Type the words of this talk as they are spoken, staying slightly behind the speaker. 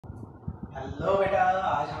Hello बेटा,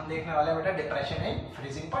 आज हम देखने वाले हैं बेटा डिप्रेशन इन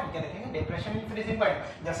फ्रीजिंग पॉइंट। क्या देखेंगे? Depression in freezing point.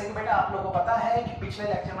 जैसे कि बेटा आप लोगों को पता है कि पिछले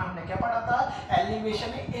लेक्चर में हमने क्या पढ़ा था,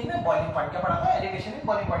 एलिवेशन इन बॉइलिंग पॉइंट। क्या पढ़ा था? Elevation in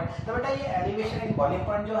boiling point. तो बेटा ये एलिवेशन इन बॉइलिंग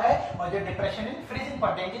पॉइंट जो है और जो डिप्रेशन इन फ्रीजिंग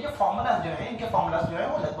पॉइंट है, इनके जो फॉर्मूलाज जो है, इनके फॉर्मूलाज जो है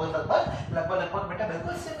वो लगभग बेटा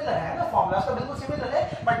बिल्कुल सिमिलर है ना। फॉर्मूलाज तो बिल्कुल सिमिलर है,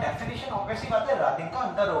 बट डेफिनेशन ऑब्वियसली बात है, राइटिंग का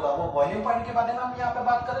अंतर होगा। वो बॉइलिंग पॉइंट के बारे में हम यहाँ पे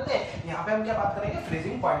बात कर रहे थे, यहाँ पे हम क्या बात करेंगे?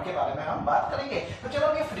 फ्रीजिंग पॉइंट के बारे में हम बात करेंगे। तो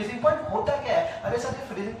चलो ये फ्रीजिंग पॉइंट होता क्या है? अरे सर ये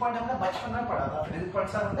फ्रीजिंग पॉइंट हमने बचपन में पढ़ा था। फ्रीजिंग पॉइंट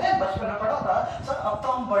सर हमने बचपन में पढ़ा था सर, अब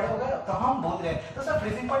तो हम बड़े हो गए, अब तो हम भूल गए। तो सर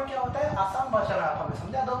फ्रीजिंग पॉइंट क्या होता है? आसान भाषा में आप हमें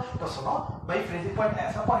समझा दो। तो सुनो भाई, फ्रीजिंग पॉइंट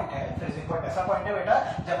ऐसा पॉइंट है, फ्रीजिंग पॉइंट ऐसा पॉइंट है बेटा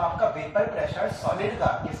जब आपका वेपर प्रेशर सॉलिड का,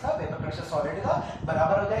 किसका? वेपर प्रेशर सॉलिड का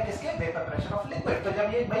बराबर हो जाए किसके? Vapour pressure of liquid. तो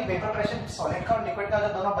जब ये भाई वेपर प्रेशर सॉलिड का और लिक्विड का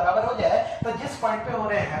अगर दोनों बराबर हो जाए तो जिस पॉइंट पे हो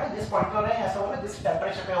रहे हैं ना, जिस पॉइंट पे हो रहे हैं, ऐसा बोले जिस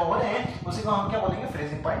टेंपरेचर पे हो रहे हैं, उसी को हम क्या बोलेंगे?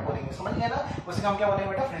 फ्रीजिंग पॉइंट बोलेंगे। समझ गए ना? उसी को हम क्या बोलेंगे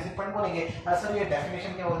बेटा? फ्रीजिंग पॉइंट बोलेंगे। सर ये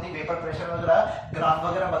डेफिनेशन क्या होती है? वेपर प्रेशर वगैरह ग्राफ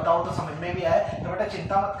वगैरह बताओ तो समझ में भी आए। तो बेटा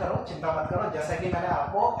चिंता मत करो, चिंता मत करो। जैसा कि मैंने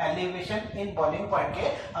आपको एलिवेशन इन बॉइलिंग पॉइंट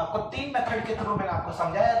के आपको 3 मेथड के थ्रू मैंने आपको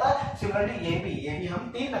समझाया था। सिमिलरली ये भी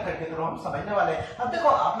हम 3 मेथड के थ्रू हम समझने वाले हैं। अब देखो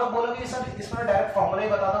आप लोग बोलोगे सर इसमें डायरेक्ट फॉर्मूला ही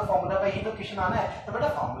बता दो, फॉर्मूला पे ही तो क्वेश्चन आना है। तो बेटा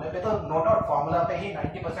फॉर्मूले पे तो नो डाउट फॉर्मूला पे ही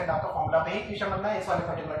 90% आपका फॉर्मूला पे ही क्वेश्चन बनना है इस वाले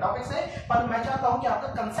पर्टिकुलर टॉपिक से। पर मैं चाहता हूं कि आपका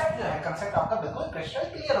कंसेप्ट जो है, कंसेप्ट आपका बिल्कुल क्रिस्टल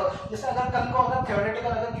क्लियर हो। जैसे अगर कल को अगर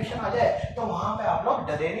थ्योरेटिकल अगर क्वेश्चन आ जाए तो वहां पे आप लोग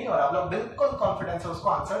डरे नहीं और आप लोग बिल्कुल कॉन्फिडेंस से उसको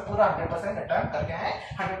आंसर पूरा 100% अटेम्प्ट करके आए।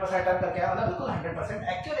 100% अटेम्प्ट करके आए मतलब बिल्कुल 100%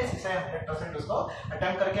 एक्यूरेसी से 100% उसको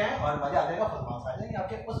अटेम्प्ट करके आए और मजा आ जाएगा, फुल मार्क्स आ जाएंगे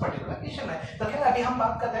आपके उस पर्टिकुलर क्वेश्चन में। तो फिर अभी हम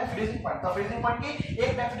बात करते हैं फ्रीजिंग पॉइंट। तो फ्रीजिंग पॉइंट की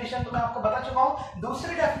एक डेफिनेशन तो मैं आपको बता चुका हूं।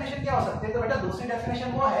 दूसरी डेफिनेशन क्या हो सकती है? तो बेटा दूसरी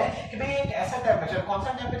डेफिनेशन वो है कि भाई एक ऐसा टेंपरेचर, कौन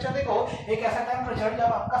सा टेंपरेचर? देखो एक ऐसा टेंपरेचर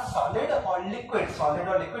जब आपका सॉलिड और लिक्विड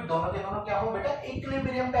दोनों के दोनों क्या हो बेटा?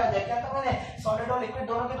 इक्विलिब्रियम पे आ जाए। क्या था मैंने? सॉलिड और लिक्विड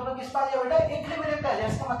दोनों के दोनों किस पे आ जाए बेटा? इक्विलिब्रियम पे आ जाए।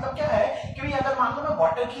 इसका मतलब क्या है कि भाई अगर मान लो मैं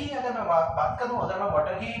वाटर की अगर मैं बात करूं, अगर मैं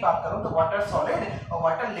वाटर की बात करूं तो वाटर सॉलिड और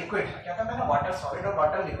वाटर लिक्विड, क्या था मैंने? वाटर सॉलिड और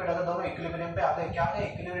वाटर लिक्विड अगर दोनों इक्विलिब्रियम पे आ गए, क्या है?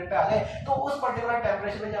 इक्विलिब्रियम पे आ गए, तो उस पर्टिकुलर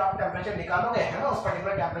टेंपरेचर में जब आप टेंपरेचर निकालोगे है ना, उस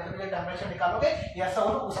पर्टिकुलर टेंपरेचर में टेंपरेचर निकालोगे या ऐसा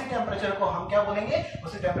बोलो, उसी टेंपरेचर को हम क्या बोलेंगे?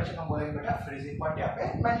 उसी टेंपरेचर को बोलेंगे बेटा फ्रीजिंग पॉइंट या फिर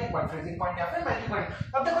मेल्टिंग पॉइंट। फ्रीजिंग पॉइंट या फिर मेल्टिंग पॉइंट।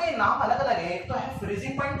 अब देखो ये नाम अलग अलग है। एक तो है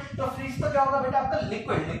फ्रीजिंग पॉइंट, तो फ्रीज तो क्या होगा बेटा? आपका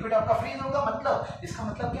लिक्विड, लिक्विड आपका फ्रीज होगा। मतलब इसका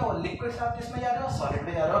मतलब क्या हो? लिक्विड से आप किसमें जा रहे हो? सॉलिड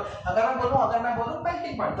में जा रहे हो। अगर मैं बोलूं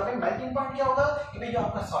मेल्टिंग पॉइंट, तो मेल्टिंग पॉइंट क्या होगा कि भाई जो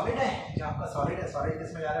आपका सॉलिड है, जो आपका सॉलिड है, सॉलिड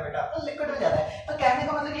किसमें जा रहा है बेटा? आपका लिक्विड में जा रहा है। तो कहने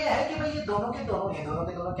का मतलब ये है कि भाई ये दोनों के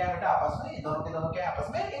दोनों क्या है बेटा? आपस में, ये दोनों के दोनों क्या है? आपस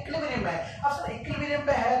में इक्विलिब्रियम में। अब सर इक्विलिब्रियम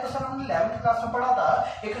पे है तो सर हमने 11th क्लास में पढ़ा था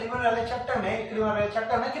इक्विलिब्रियम वाले चैप्टर में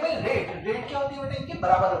कि भाई रेट क्या होती है बेटा? इनकी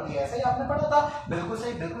बराबर होती है। ऐसे ही आपने पढ़ा था। बिल्कुल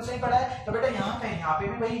सही पढ़ा है। तो बेटा यहाँ पे भी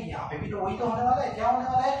भाई यहाँ पे भी तो वही तो होने वाला है। क्या होने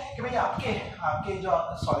वाला है कि भाई आपके जो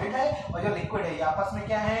सॉलिड है और जो लिक्विड है ये आपस में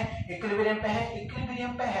क्या है? इक्विलिब्रियम पे है।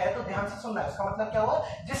 इक्विलिब्रियम पे है तो ध्यान से सुनना। इसका मतलब क्या हुआ?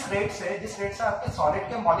 जिस रेट से आपके सॉलिड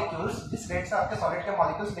के मॉलिक्यूल्स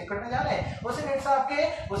लिक्विड में जा रहे हैं, उसी रेट से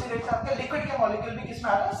आपके लिक्विड के मॉलिक्यूल भी किस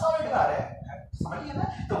में आ रहे हैं? सॉलिड में आ रहे हैं। समझिए ना?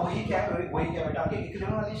 तो वही क्या बेटा? आपकी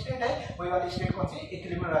इक्विलिब्रियम वाली स्टेट है। वही वाली स्टेट कौन सी?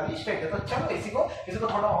 इक्विलिब्रियम वाली स्टेट है। तो चलो इसी को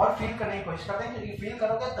थोड़ा और फील करने की कोशिश करते हैं, क्योंकि फील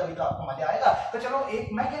करोगे तभी तो आपको मजा आएगा। तो चलो एक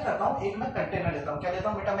मैं क्या करता हूँ, एक मैं कंटेनर लेता हूँ। क्या लेता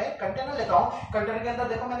हूँ बेटा? मैं कंटेनर लेता हूँ। कंटेनर के अंदर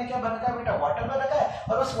देखो मैंने क्या भर रखा है बेटा? वाटर भर रखा है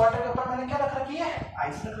और उस वाटर के ऊपर मैंने क्या रख रखी है?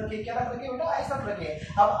 आइस रख रखी है। क्या रख रखी है बेटा? आइस रख रखी है।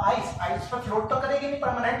 अब आइस पर फ्लोट तो करेगी नहीं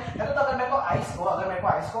परमानेंट है ना। तो अगर मेरे को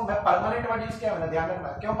आइस को मैं परमानेंट वर्ड यूज किया, मैंने ध्यान रखना।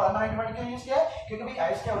 क्यों परमानेंट वर्ड क्यों यूज किया? क्योंकि भाई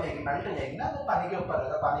आइस क्या हो जाएगी? मेल्ट हो जाएगी ना। तो पानी के ऊपर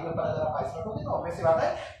अगर आप आइस रखोगे तो ऑब्वियस सी बात है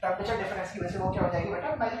टेंपरेचर डिफरेंस की वजह से वो क्या हो जाएगी बेटा?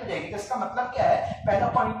 मेल्ट हो जाएगी। तो इसका मतलब क्या है? पहला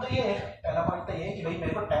पॉइंट तो ये है कि भाई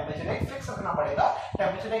मेरे को टेंपरेचर एक फिक्स रखना पड़ेगा।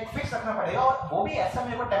 और वो भी ऐसा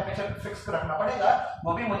मेरे को टेंपरेचर फिक्स रखना पड़ेगा,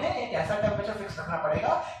 वो भी मुझे एक ऐसा टेंपरेचर फिक्स रखना पड़ेगा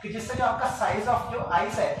कि जिससे जो आपका साइज ऑफ जो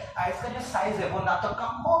आइस है, आइस का जो साइज है वो ना तो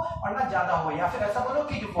कम हो और ना ज्यादा हो। या फिर ऐसा बोलो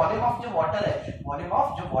कि वॉल्यूम ऑफ जो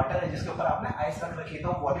वाटर है जिसके ऊपर आपने आइस रख रखी है,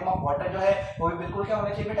 तो वॉल्यूम ऑफ वाटर जो है वो भी बिल्कुल क्या होना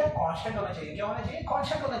चाहिए बेटा? कांस्टेंट होना चाहिए। क्या होना चाहिए?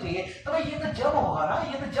 कांस्टेंट होना चाहिए। तो भाई ये तो जब होगा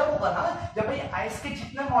ना जब भाई आइस के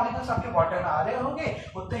जितने मॉलिक्यूल्स आपके वाटर में आ रहे होंगे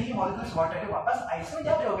उतने ही मॉलिक्यूल्स वाटर के वापस आइस में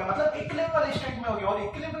जा रहे होंगे। मतलब इक्विलिब्रियम वाली स्टेट में होगी। और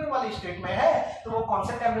इक्विलिब्रियम वाली स्टेट में है तो वो कौन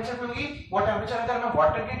सा टेंपरेचर पे होगी? वो टेंपरेचर अगर मैं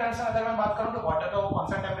वाटर की टर्म्स में अगर मैं बात करूं तो वाटर का वो कौन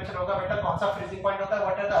सा टेंपरेचर होगा बेटा? कौन सा फ्रीजिंग पॉइंट होता है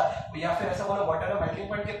वाटर का? या फिर ऐसा बोलो वाटर का मेल्टिंग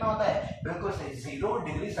पॉइंट कितना होता है? बिल्कुल सही, 0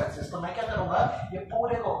 डिग्री सेल्सियस। तो मैं क्या करूंगा? ये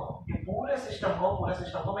पूरे पूरे सिस्टम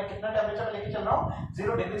को मैं कितना टेम्परेचर पे लेके चल रहा हूँ,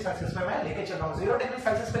 0 डिग्री सेल्सियस पे मैं लेके चल रहा हूँ। 0 डिग्री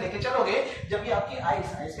सेल्सियस पे लेके चलोगे जब ये आपकी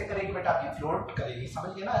आइस क्या करेगी बेटा, आपकी फ्लोट करेगी,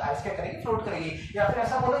 समझिए ना, आइस क्या करेगी, फ्लोट करेगी। या फिर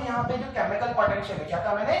ऐसा बोलो यहाँ पे जो केमिकल पोटेंशियल है, क्या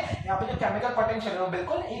कहा मैंने, यहाँ पे जो केमिकल पोटेंशियल है वो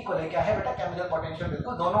बिल्कुल इक्वल है। क्या है बेटा, केमिकल पोटेंशियल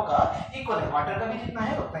बिल्कुल दोनों का इक्वल है, वाटर का भी जितना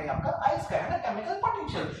है उतना ही आपका आइस का है ना केमिकल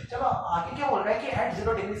पोटेंशियल। चलो आगे क्या बोल रहा है कि एट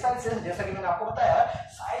 0 डिग्री सेल्सियस, जैसा कि मैंने आपको बताया,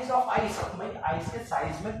 साइज ऑफ आइस, भाई आइस के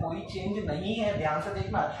साइज में कोई चेंज नहीं है, ध्यान से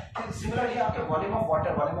देखना। सिमिलरली आपके वॉल्यूम ऑफ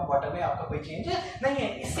वाटर में आपका कोई चेंज नहीं है।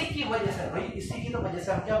 इसी की वजह से भाई, इसी की तो वजह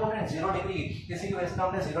से हम क्या बोल रहे हैं 0 डिग्री, इसी की वजह से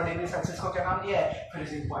हमने 0 डिग्री सेल्सियस को क्या नाम दिया है,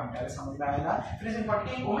 फ्रीजिंग पॉइंट। अरे समझ में आया ना, फ्रीजिंग पॉइंट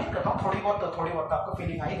की उम्मीद करता हूँ थोड़ी बहुत आपको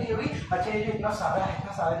फीलिंग आई गई होगी। अच्छा ये जो इतना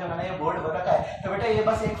सारा जो मैंने ये वर्ड बोल रखा है, तो बेटा ये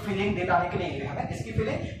बस एक फीलिंग दिलाने के लिए है ना, किसकी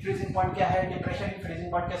फीलिंग, फ्रीजिंग पॉइंट क्या है, डिप्रेशन की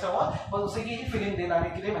फ्रीजिंग पॉइंट कैसे हुआ, बस उसी की फीलिंग दिलाने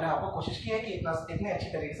के लिए मैंने आपको कोशिश की है कि इतनी अच्छी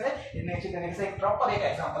तरीके से एक प्रॉपर एक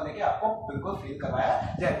एग्जांपल लेके आपको बिल्कुल फील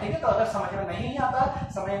करवाया जाए, ठीक है। तो अगर समझ नहीं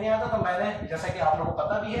आता तो मैंने, जैसा कि आप लोगों को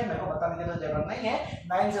पता भी है, मेरे को बताने की तो जरूरत नहीं है,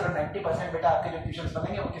 90% बेटा आपके जो ट्यूशंस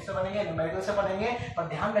बनेंगे वो किससे बनेंगे, न्यूमेरिकल से बनेंगे। पर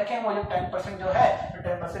ध्यान रखें वो जो 10% जो है, तो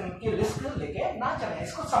 10% उनकी रिस्क लेके ना चले,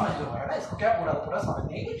 इसको समझ लो है ना, इसको क्या पूरा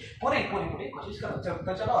समझने की पूरी कोशिश करो।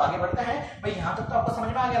 तो चलो आगे बढ़ते हैं भाई, यहाँ तक तो आपको समझ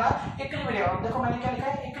में आ गया ना। इक्विलिब्रियम, देखो मैंने क्या लिखा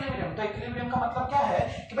है, इक्विलिब्रियम। तो इक्विलिब्रियम का मतलब क्या है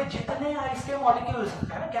कि भाई जितने आइस के मॉलिक्यूल्स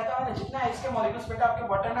है ना, क्या कहा मैंने, जितने आइस के मॉलिक्यूल्स बेटा आपके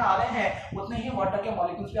वाटर में आ रहे हैं उतने ही वाटर के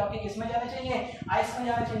मॉलिक्यूल्स भी आपके किस में जाने चाहिए, आइस में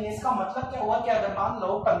जाने चाहिए। इसका मतलब क्या हुआ कि अगर मान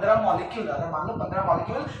लो 15 मॉलिक्यूल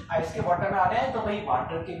आइस के वाटर में आ रहे हैं, तो भाई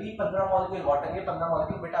वाटर के भी 15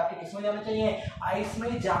 मॉलिक्यूल बेटा आपके किस में जाने चाहिए, आइस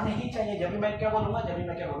में जाने ही चाहिए। जब भी मैं क्या बोलूंगा,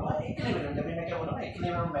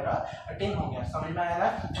 इक्विलिब्रियम मेरा अटेन हो गया। समझ में आया ना,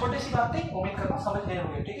 छोटी सी बात थी, उम्मीद करता हूं समझ गए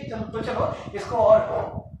होंगे, ठीक है। चलो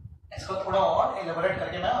इसको थोड़ा और एलिबोरेट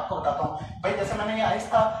करके मैं आपको बताता हूँ। भाई जैसे मैंने ये आइस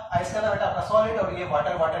का था बेटा आपका सॉलिड, और ये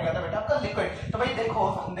वाटर क्या था बेटा आपका लिक्विड। तो भाई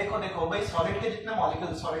देखो भाई सॉलिड के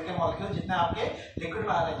मॉलिक्यूल जितने आपके लिक्विड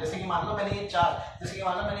में आ रहे हैं, जैसे कि मान लो मैंने ये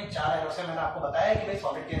 4 एरो से मैंने आपको बताया कि भाई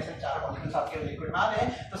सॉलिड के ऐसे 4 मॉलिक्यूल्स आपके लिक्विड में आ रहे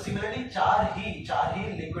हैं, तो सिमिलरली 4 ही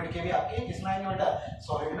लिक्विड के भी आपके किसमें आएंगे बेटा,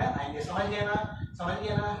 सॉलिड में आएंगे। समझ गए ना,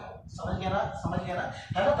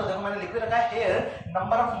 है ना। तो देखो मैंने लिख भी रखा है here,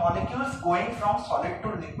 number of molecules going from solid to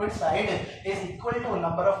liquid side is equal to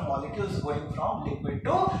number of molecules going from liquid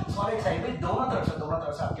to solid side. भाई दोनों तरफ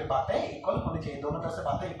से आपके बातें इक्वल होनी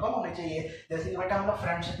चाहिए, जैसे कि बेटा हम लोग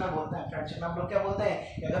फ्रेंडशिप में बोलते हैं, फ्रेंडशिप में हम लोग क्या बोलते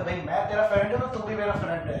हैं कि अगर भाई मैं तेरा फ्रेंड हूं तो तू भी मेरा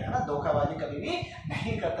फ्रेंड है ना, धोखाबाजी कभी भी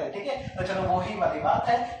नहीं करता है, ठीक है। तो चलो वही वाली बात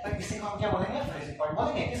है, तो इसी को हम क्या बोलेंगे, फ्रीजिंग पॉइंट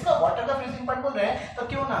बोलेंगे। इसका वाटर का फ्रीजिंग पॉइंट बोल रहे हैं, तो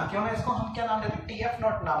क्यों ना इसको हम क्या नाम देते हैं, TF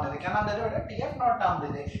नॉट नाम देते। क्या नाम दे रहे बेटा, TF नॉट नाम दे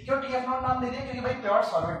दे। क्यों TF नॉट नाम दे दिया, क्योंकि भाई प्योर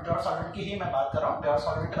सॉलिड की ही मैं बात कर रहा हूँ, प्योर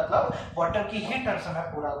सॉलिड मतलब वाटर की ही टर्म्स में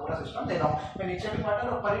पूरा सिस्टम दे रहा हूँ। मैं नीचे भी वाटर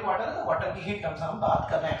ऊपर भी वाटर है, तो वाटर की ही टर्म्स हम बात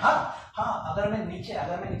कर रहे हैं। हाँ अगर मैं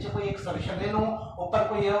नीचे कोई एक सोल्यूशन ले लूं, ऊपर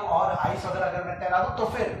कोई और आइस अगर मैं तैरा दूं, तो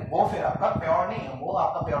फिर आपका प्योर नहीं है,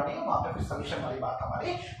 वहां पे फिर सोल्यूशन वाली बात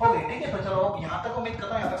हमारी हो गई, ठीक है। तो चलो यहाँ तक उम्मीद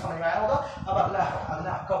करता हूँ यहाँ तक समझ में आया होगा। अब अगला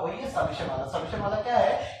आपका वही है सोल्यूशन वाला क्या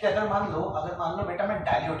है कि अगर मान लो बेटा मैं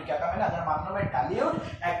डाइल्यूट, क्या कहा मैंने, अगर मान लो मैं डाइल्यूट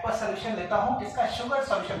एक्वा सोल्यूशन लेता हूँ, किसका, शुगर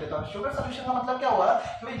सोल्यूशन लेता हूँ। शुगर सोल्यूशन का मतलब क्या हुआ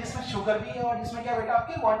कि भाई जिसमें शुगर भी है और जिसमें क्या बेटा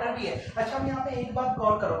आपकी वाटर भी है। अच्छा हम यहाँ पे एक बात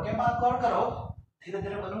गौर करो, क्या बात गौर करो,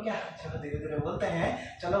 धीरे बोलूं क्या, चलो धीरे बोलते हैं।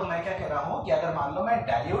 चलो मैं क्या कह रहा हूं कि अगर मान लो मैं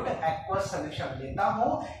डाइल्यूट एक्वस सॉल्यूशन लेता हूं,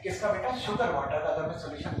 किसका बेटा, शुगर वाटर का अगर मैं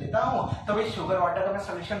सॉल्यूशन लेता हूं, तो भाई शुगर वाटर का मैं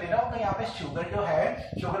सॉल्यूशन ले रहा हूं, तो यहाँ पे शुगर जो है,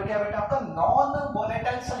 शुगर क्या बेटा आपका नॉन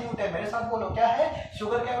वोलेटाइल सॉल्यूट है। मेरे साथ बोलो क्या है,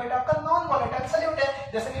 शुगर क्या बेटा आपका नॉन वोलेटाइल सॉल्यूट है।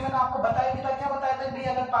 जैसे कि मैंने आपको बताया कि क्या बताया था भाई,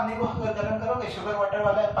 अगर पानी को गर्म करोगे, शुगर वाटर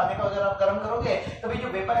वाला पानी को अगर आप गर्म करोगे, तो भाई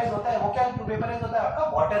जो वेपराइज होता है वो क्या वेपराइज होता है, आपका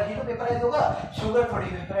वाटर ही तो वेपराइज होगा, शुगर थोड़ी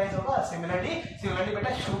वेपराइज होगा। सिमिलरली बेटा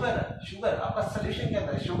शुगर आपका सॉल्यूशन के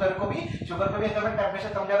अंदर, शुगर को भी अगर मैं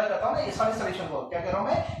टेंपरेचर कम ज्यादा करता हूं ना, इस वाले सॉल्यूशन को क्या कर रहा हूं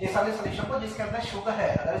मैं, इस वाले सॉल्यूशन को जिसके अंदर शुगर है,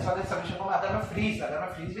 अगर इस वाले सॉल्यूशन को अगर मैं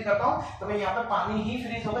फ्रीज भी करता हूं, तो भाई यहाँ पे पानी ही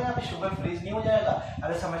फ्रीज होगा, यहाँ पे शुगर फ्रीज नहीं हो जाएगा।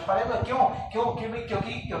 अरे समझ पा रहे हो क्यों, क्योंकि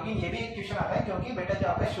ये भी एक क्वेश्चन आता है, क्योंकि बेटा जो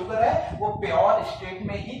आपका शुगर है वो प्योर स्टेट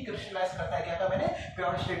में ही क्रिस्टलाइज करता है। क्या कहा मैंने,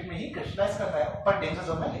 प्योर स्टेट में ही क्रिस्टलाइज करता है। ऊपर डेंजर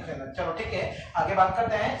जोन में लिख लेना। चलो ठीक है, आगे बात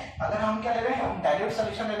करते हैं। अगर हम क्या ले रहे हैं, हम डाइल्यूट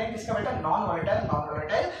सॉल्यूशन ले रहे हैं, किसका बेटा, non volatile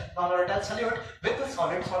solute with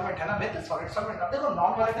solid solvent है ना, विद सॉलिड सॉल्वेंट। अब देखो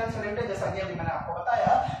नॉन वोलेटाइल सॉल्यूट है, जैसा कि अभी मैंने आपको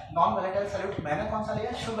बताया, नॉन वोलेटाइल सॉल्यूट मैंने कौन सा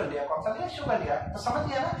लिया, शुगर लिया, कौन सा लिया, शुगर लिया। तो समझ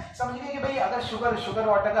लिया ना, समझ गए कि भाई अगर शुगर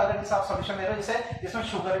वाटर का अगर जैसे आप सॉल्यूशन ले रहे हो, जैसे जिसमें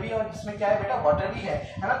शुगर भी और जिसमें क्या है बेटा वाटर भी है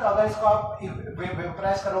ना, तो अगर इसको आप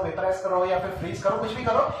वेपराइज करो या फिर फ्रीज करो, कुछ भी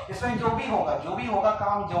करो, इसमें जो भी होगा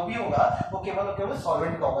काम जो भी होगा वो केवल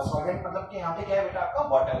सॉल्वेंट का होगा। सॉल्वेंट मतलब कि यहाँ पे क्या है बेटा आपका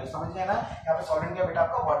वाटर है, समझ गए ना, यहाँ पे सॉल्वेंट क्या बेटा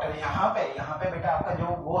आपका वाटर है। यहाँ पे बेटा आपका जो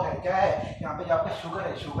वो है क्या है, यहाँ पे जो आपका शुगर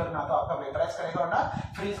है, शुगर ना तो आपका वेपराइज करेगा और ना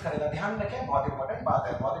फ्रीज करेगा। ध्यान रखें, बहुत इंपॉर्टेंट बात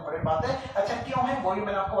है। अच्छा क्यों है वो भी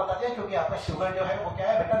मैंने आपको बता दिया, क्योंकि आपका शुगर जो है वो क्या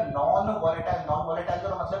है बेटा नॉन वोलेटाइल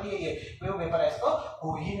का मतलब ये है कि वो वेपराइज तो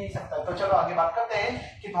हो ही नहीं सकता। तो चलो आगे बात करते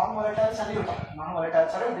हैं कि non volatile solute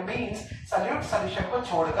means solute solution को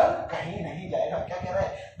छोड़कर कहीं नहीं जाएगा। क्या कह रहा है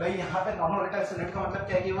भाई, यहाँ पे नॉन वोलेटाइल सॉल्यूट का मतलब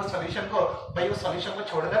क्या है कि वो सॉल्यूशन को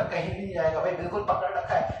छोड़कर कहीं नहीं जाएगा। भाई बिल्कुल पकड़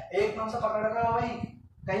रखा है, एकदम से पकड़ रखा है भाई,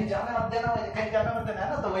 कहीं जाने मत देना है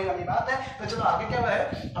ना, तो वही वाली बात है। तो चलो आगे क्या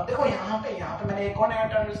है, अब देखो यहाँ पे मैंने एक और नया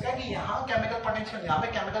टर्म यूज किया कि यहाँ केमिकल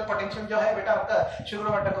पोटेंशियल जो है बेटा आपका शुगर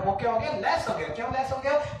वाटर का वो क्या हो गया, लेस हो गया। क्यों लेस हो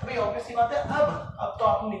गया, तो भाई ऑब्वियस सी बात है, अब तो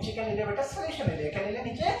आपने नीचे क्या ले लिया बेटा, सोल्यूशन ले लिया। क्या ले लिया,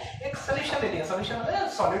 नीचे एक सोल्यूशन ले लिया। सोल्यूशन मतलब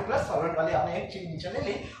सॉलिड प्लस सॉल्वेंट वाली आपने एक चीज नीचे ले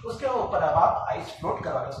ली, उसके ऊपर अब आप आइस फ्लोट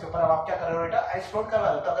करवा लो, उसके ऊपर अब आप क्या कर रहे हो बेटा, आइस फ्लोट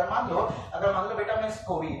करवा लो। तो अगर मान लो बेटा मैं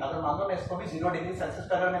इसको भी 0 डिग्री सेल्सियस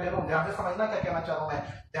पर अगर मैं ले लूं, ध्यान से समझना क्या कहना चाह रहा हूं मैं,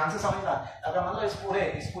 ध्यान से समझना। अगर मान लो इस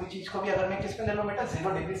पूरी चीज को भी अगर मैं किस पे ले लूं बेटा,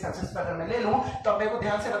 0 डिग्री सेल्सियस पे अगर मैं ले लूं, तो अब मेरे को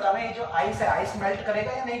ध्यान से बताना है जो आइस है, आइस मेल्ट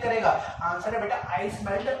करेगा या नहीं करेगा। आंसर है बेटा आइस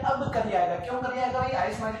मेल्ट अब कर जाएगा। क्यों कर जाएगा भाई,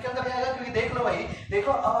 आइस मेल्ट क्यों कर जाएगा, क्योंकि देख लो भाई,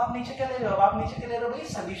 देखो अब आप नीचे क्या ले रहे हो, भाई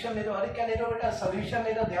सोल्यूशन ले रहे हो। अरे क्या ले रहे हो बेटा, सोल्यूशन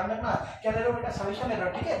ले रहे हो, ध्यान रखना क्या ले रहे हो बेटा, सोल्यूशन ले रहे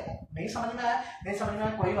हो। ठीक है, नहीं समझ में आया,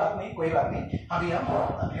 कोई बात नहीं। अभी हम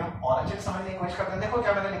और अच्छे से समझने की कोशिश करते हैं। देखो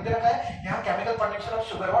क्या मैंने लिख रखा है यहाँ, chemical potential of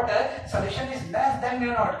sugar water solution is less than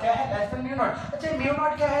mu naught. क्या है, लेस देन म्यू नॉट। अच्छा म्यू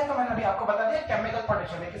नॉट क्या है, तो मैंने अभी आपको बता दिया केमिकल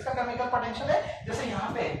पोटेंशियल है। किसका केमिकल पोटेंशियल है, जैसे यहाँ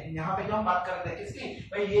पे जो हम बात कर रहे थे किसकी,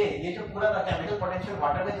 भाई ये जो पूरा था केमिकल पोटेंशियल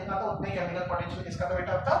वाटर का जितना था उतना ही केमिकल पोटेंशियल किसका था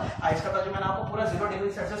बेटा आपका आइस का था, जो मैंने आपको पूरा 0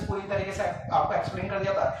 डिग्री सेल्सियस पूरी तरीके से आपको एक्सप्लेन कर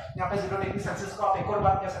दिया था। यहाँ पे 0 डिग्री सेल्सियस को आप एक और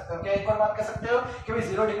बात कह सकते हो, क्या एक और बात कह सकते हो कि भाई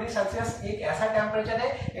 0 डिग्री सेल्सियस एक ऐसा टेम्परेचर है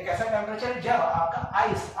जब आपका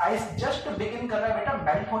आइस जस्ट बिगिन कर रहा है बेटा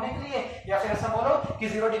मेल्ट होने के लिए, या फिर ऐसा बोलो कि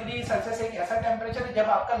 0 डिग्री सेल्सियस एक ऐसा टेम्परेचर है जब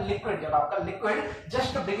आपका लिक्विड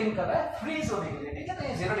जस्ट बिगिन कर रहा है फ्रीज होने के लिए। ठीक है, तो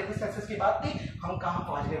ये 0 डिग्री सेल्सियस की बात थी, हम कहां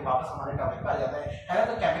पहुंच गए, वापस हमारे टॉपिक पे आ जाता है ना।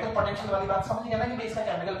 तो केमिकल पोटेंशियल वाली बात समझ गए ना कि इसका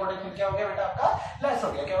केमिकल पोटेंशियल क्या हो गया बेटा आपका लेस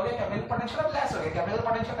हो गया। क्या हो गया, केमिकल पोटेंशियल लेस हो गया। केमिकल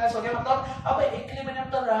पोटेंशियल लेस हो गया मतलब अब इक्विलिब्रियम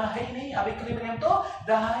तो रहा ही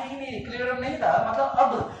नहीं, इक्विलिब्रियम नहीं रहा, मतलब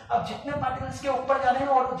अब जितने पार्टिकल्स के ऊपर जा रहे हैं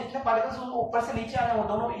और जितने पार्टिकल्स ऊपर से नीचे आ रहे हैं वो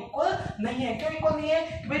दोनों इक्वल नहीं है। क्यों इक्वल नहीं है,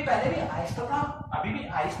 कि भाई पहले भी आइस तो था, अभी भी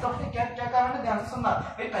आइस तो है। क्या कारण है, ध्यान से सुनना,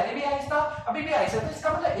 भाई पहले भी आइस था, अभी भी आइस है। तो इसका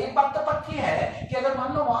मतलब एक बात तो पक्की है कि अगर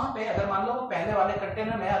मान लो वो पहले वाले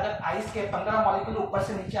कंटेनर में अगर आइस के 15 मॉलिक्यूल ऊपर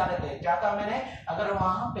से नीचे आ रहे थे, क्या कहा मैंने, अगर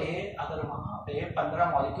वहां पे 15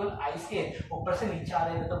 मॉलिक्यूल आइस के ऊपर से नीचे आ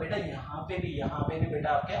रहे थे, तो बेटा यहाँ पे भी बेटा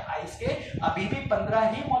आपके आइस के अभी भी 15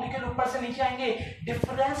 ही मॉलिक्यूल ऊपर से नीचे आएंगे।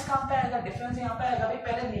 डिफरेंस कहां पे आएगा, डिफरेंस यहाँ पे आएगा, भाई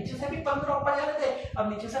पहले नीचे से भी 15 ऊपर जा रहे थे, अब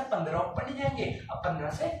नीचे से 15 ऊपर नहीं जाएंगे, अब 15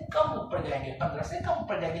 से कम ऊपर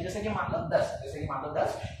जाएंगे, जैसे कि मान लो 10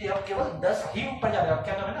 कि अब केवल 10 ही ऊपर जा रहे हैं। अब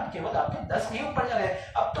क्या कर रहे हैं ना, केवल आपके 10 ही ऊपर जा रहे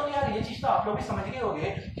हैं। अब तो यार ये चीज तो आप लोग भी समझ गए होंगे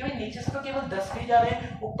कि भाई नीचे से तो केवल 10 ही जा रहे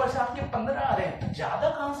हैं, ऊपर से आपके 15 आ रहे हैं, तो ज्यादा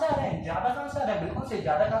कहां से आ रहे हैं, बिल्कुल से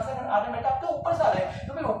ज्यादा कहां से आ रहे हैं बेटा, आपके ऊपर से आ रहे हैं।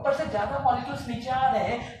 तो भाई ऊपर से ज्यादा मॉलिक्यूल्स नीचे आ रहे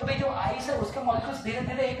हैं, तो भाई जो आइस है उसके मॉलिक्यूल्स धीरे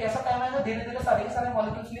धीरे एक ऐसा टाइम आएगा, धीरे धीरे सारे के सारे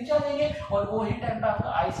मॉलिक्यूल्स नीचे आ जाएंगे, और वो ही टाइम पे आपका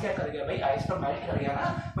आइस क्या कर गया, भाई आइस तो मेल्ट कर गया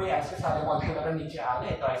ना, भाई आइस के सारे मॉलिक्यूल अगर नीचे आ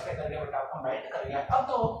गए तो आइस क्या कर गया बेटा, आपको मेल्ट कर गया। अब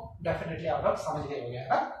तो डेफिनेटली आप लोग समझ गए होंगे, है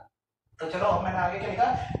ना। तो चलो अब मैंने आगे क्या लिखा,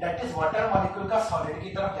 दैट इज वाटर मॉलिक्यूल का सॉलिड की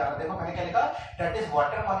तरफ जाना। देखो मैंने क्या लिखा, दैट इज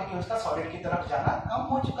वाटर मॉलिक्यूल्स का सॉलिड की तरफ जाना कम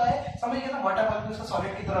हो चुका है। समझ गए ना, वाटर मॉलिक्यूल्स का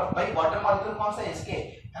सॉलिड की तरफ। भाई वाटर मॉलिक्यूल कौन सा है, इसके,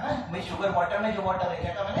 है ना, भाई शुगर वाटर में जो वाटर है,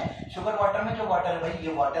 क्या कहा मैंने, शुगर वाटर में जो वाटर है, भाई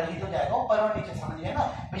ये वाटर ही तो जाएगा ऊपर और नीचे। समझ गए ना,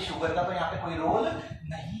 भाई शुगर का तो यहाँ पे कोई रोल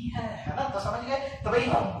नहीं है ना, तो समझ गए। तो भाई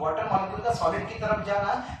वाटर मॉलिक्यूल का सॉलिड की तरफ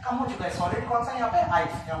जाना कम हो चुका है। सॉलिड कौन सा है, यहाँ पे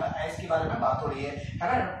आइस, यहाँ पे आइस के बारे में बात हो रही है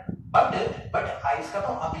ना। बट आइस का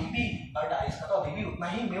तो अभी भी उतना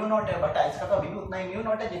ही म्यू नॉट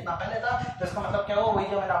है, जितना पहले था। तो इसका मतलब क्या हुआ, वही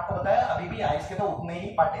जो मैंने आपको बताया, अभी भी आइस के तो उतने ही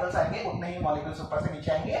पार्टिकल्स आएंगे, उतने ही मॉलिक्यूल्स ऊपर से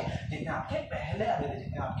नीचे आएंगे जितने आपके पहले आ रहे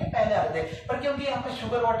थे। पर क्योंकि यहाँ पे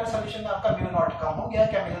शुगर वाटर सोल्यूशन में आपका म्यू नॉट कम हो गया,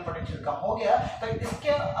 केमिकल पोटेंशियल कम हो गया, तो इसके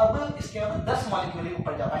अब 10 मॉलिक्यूल ही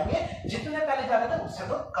ऊपर जा पाएंगे, जितने पहले जा रहे थे उससे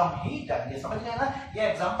तो कम ही जाएंगे। समझ गए ना, ये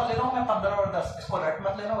एग्जांपल ले रहा हूँ मैं 15 और 10, इसको रट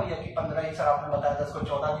मत लेना भैया कि 15 ही सर आपने बताया, 10 को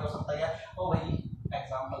 14 नहीं हो सकता है, वो वही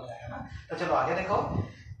एग्जांपल है ना। तो चलो आगे देखो,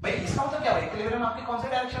 भाई इसका मतलब क्या है, इक्विलिब्रियम आपकी कौन से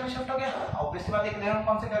डायरेक्शन में शिफ्ट हो गया, ऑब्वियसली बात है इक्विलिब्रियम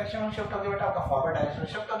कौन से डायरेक्शन में शिफ्ट हो गया बेटा, आपका फॉरवर्ड डायरेक्शन में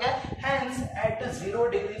शिफ्ट हो गया। Hence eight 0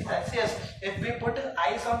 degree Celsius if we put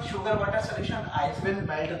ice on sugar water solution ice will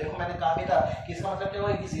melt. देखो मैंने कहा भी था कि इसका मतलब क्या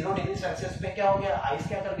हुआ कि 0 डिग्री सेल्सियस पे क्या हो गया, आइस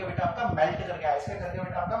क्या कर गया बेटा आपका मेल्ट कर गया, आइस क्या कर गया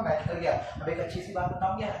बेटा आपका मेल्ट कर गया। अब एक अच्छी सी बात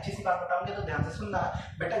बताऊंगा, अच्छी सी बात बताऊंगा तो ध्यान से सुनना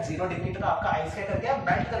बेटा, 0 डिग्री पे आपका आइस क्या कर गया,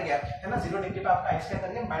 मेल्ट कर गया है ना, 0 डिग्री पे आपका आइस क्या कर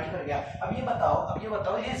गया, मेल्ट कर गया। अब ये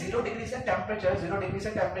बताओ ये 0 डिग्री से टेम्परेचर, 0 डिग्री से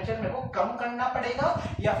टेम्परेचर मेरे को कम करना पड़ेगा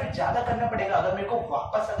या फिर ज्यादा करना पड़ेगा, अगर मेरे को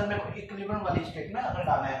वापस, अगर मेरे को इक्विलिब्रियम वाली स्टेट में अगर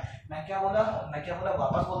डालना है। मैं क्या बोला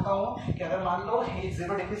वापस बोलता हूँ कि अगर मान लो ये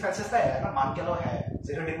 0 डिग्री सेल्सियस है ना, मान के लो है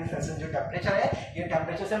 0 डिग्री सेल्सियस जो टेम्परेचर है, ये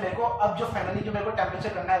टेम्परेचर से मेरे को अब जो फाइनली जो मेरे को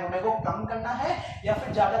टेम्परेचर करना है वो मेरे को कम करना है या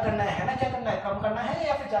फिर ज्यादा करना है ना, क्या करना है, कम करना है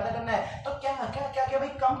या फिर ज्यादा करना है। तो क्या क्या क्या क्या भाई,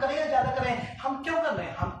 कम करें या ज्यादा करें, हम क्यों कर रहे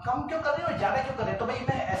हैं, हम कम क्यों कर रहे हैं और ज्यादा क्यों कर रहे हैं। तो भाई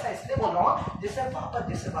मैं ऐसा इसलिए बोल रहा हूँ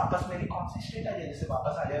जिससे वापस मेरी कौन सी स्टेट आ जाए, जिससे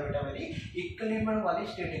वापस आ जाए बेटा मेरी इक्विलिब्रियम वाली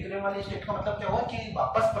स्टेट। इक्विलिब्रियम वाली स्टेट का मतलब क्या हुआ कि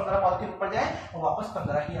वापस 15 मॉलिक्यूल ऊपर जाए और वापस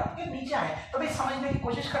 15 ही आपके नीचे आए। तो भाई समझने की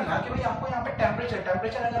कोशिश करना कि भाई आपको यहाँ पे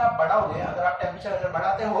टेम्परेचर अगर आप बढ़ाओगे, अगर आप टेम्परेचर अगर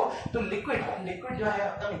बढ़ाते हो तो लिक्विड जो है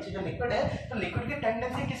आपका नीचे जो लिक्विड है, तो लिक्विड की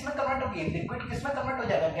टेंडेंसी किस में कन्वर्ट होगी, लिक्विड किस में कन्वर्ट हो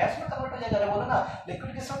जाएगा, गैस में कन्वर्ट हो जाएगा। अरे बोलो ना,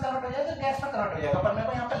 लिक्विड किस में कन्वर्ट हो जाएगा, गैस में कन्वर्ट हो जाएगा। पर मेरे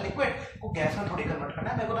को यहाँ पे लिक्विड को गैस में थोड़ी कन्वर्ट करना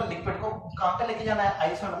है, मेरे को तो लिक्विड को कहाँ पे लेके जाना है,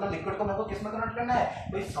 आइस में, मतलब लिक्विड को मेरे को किस में कन्वर्ट करना है,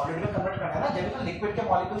 भाई सॉलिड में कन्वर्ट करना है ना। जब तो लिक्विड के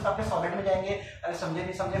मॉलिक्यूल्स आपके सॉलिड में जाएंगे, अरे समझे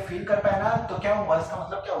नहीं समझे, फील कर पाए ना, तो क्या हुआ, इसका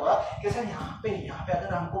मतलब क्या हुआ कि सर यहाँ पे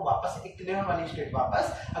अगर हमको वापस इक्विलिब्रियम वाली स्टेट,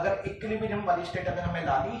 अगर इक्विलिब्रियम वाली स्टेट अगर हमें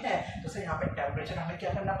लानी है तो सर यहाँ पे टेम्परेचर हमें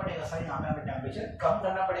क्या करना पड़ेगा, सर यहाँ पे हमें टेम्परेचर कम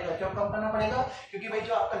करना पड़ेगा। क्यों कम करना पड़ेगा, क्योंकि भाई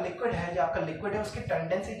जो आपका लिक्विड है उसकी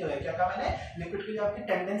टेंडेंसी जो है, क्या कहा मैंने, लिक्विड की जो आपकी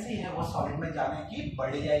टेंडेंसी है वो सॉलिड में जाने की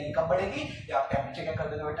बढ़ जाएगी। कब बढ़ेगी, या आप टेम्परेचर क्या कर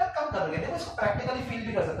दोगे बेटा, कम कर दोगे। देखो इसको प्रैक्टिकली फील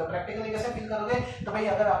भी कर सकते हो। प्रैक्टिकली कैसे फील करोगे, तो भाई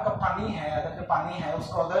अगर आपका पानी है, अगर जो पानी है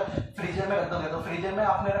उसको अगर फ्रीजर में रख दोगे, तो फ्रीजर में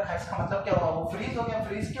आपने रखा, इसका मतलब क्या हुआ, वो फ्रीज हो गया।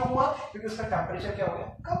 फ्रीज क्यों हुआ, क्योंकि उसका टेम्परेचर क्या हो गया,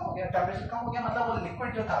 कम हो गया। टेम्परेचर कम हो गया मतलब वो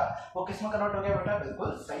लिक्विड जो था वो किस में कन्वर्ट हो गया बेटा,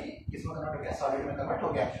 बिल्कुल सही, किस में कन्वर्ट हो गया, सॉलिड में कन्वर्ट हो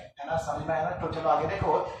गया, है ना, समझ में आया ना। तो चलो आगे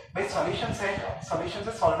देखो भाई, सॉल्यूशन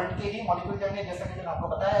से सॉल्वेंट के ही मॉलिक्यूल जाएंगे, जैसा कि मैंने आपको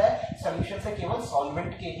बताया है, सॉल्यूशन से केवल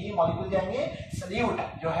सॉल्वेंट के ही मॉलिक्यूल जाएंगे। सॉल्यूट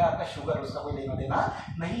जो है आपका शुगर, उसका कोई लेना देना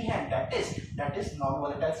नहीं है, that is non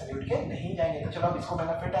volatile solute के नहीं जाएंगे। तो चलो अब इसको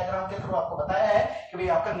मैंने फिर डायग्राम के थ्रू आपको बताया है कि भाई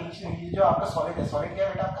आपका नीचे जो आपका सॉलिड है, सॉलिड क्या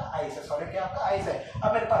है बेटा आपका आइस है, सॉलिड क्या आपका आइस है।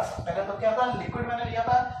 अब मेरे पास पहले तो क्या था, लिक्विड मैंने लिया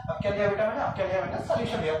था, अब क्या लिया बेटा मैंने, अब क्या लिया मैंने,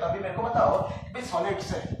 सॉल्यूशन लिया। तो अभी मेरे को बताओ भाई सॉलिड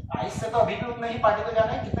से आइस से तो अभी भी उतने ही पार्टिकल जा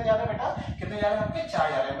रहे हैं, कितने जा रहे हैं बेटा, कितने जा रहे हैं आपके, 4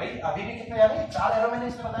 जा रहे हैं। भाई अभी भी कितने जा रहे हैं, 4 एरो मैंने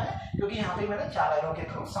इसमें बताया, क्योंकि यहाँ पे मैंने 4 एरो के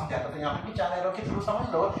थ्रू समझा था। तो यहाँ पे भी 4 एरो के थ्रू समझ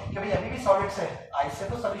लो कि भाई अभी भी सॉलिड से आइस से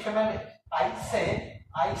तो सॉल्यूशन है,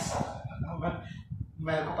 आइस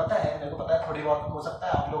मेरे को पता है थोड़ी बहुत हो सकता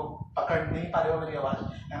है आप लोग पकड़ नहीं पा रहे हो मेरी आवाज,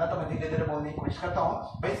 है ना, तो मैं धीरे धीरे बोलने की कोशिश करता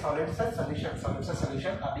हूँ। भाई सॉलिड से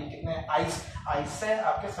सॉल्यूशन अभी कितने आइस से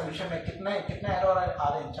आपके सॉल्यूशन में कितने एरो आ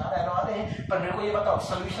रहे हैं, 4 एरो आ रहे हैं। पर मेरे को ये बताओ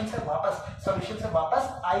सॉल्यूशन से वापस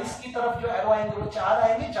आइस की तरफ जो एरो आएंगे वो 4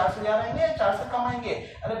 आएंगे, 4 से ज्यादा आएंगे, 4 से कम आएंगे।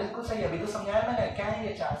 अरे बिल्कुल सही, अभी तो समझाया मैंने, क्या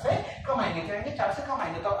आएंगे, 4 से कम आएंगे, क्या आएंगे, 4 से कम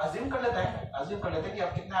आएंगे। तो अज्यूम कर लेते हैं कि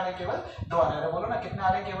अब कितने आ रहे हैं, केवल 2 आ रहे हैं। बोलो ना कितने आ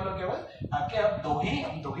रहे हैं, केवल आपके अब दो ही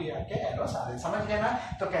आपके एरोस आ रहे हैं, समझ गए ना।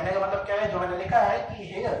 तो कहने का मतलब क्या है, जो मैंने लिखा है कि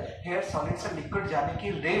हेयर सॉलिड से लिक्विड जाने की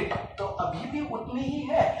रेट तो अभी भी उतनी ही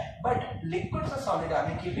है, बट लिक्विड से सॉलिड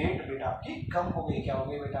आने की रेट बेटा आपकी कम हो गई। क्या हो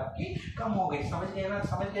गई बेटा आपकी, कम हो गई, समझ गए ना,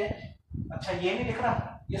 समझ गए। अच्छा ये नहीं लिख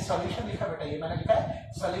रहा, ये सॉल्यूशन लिखा बेटा, ये मैंने लिखा है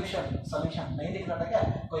सॉल्यूशन नहीं लिख रहा था क्या,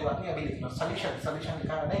 कोई बात नहीं, अभी लिख लो सॉल्यूशन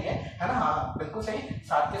लिखा है नहीं है ना। हाँ बिल्कुल सही,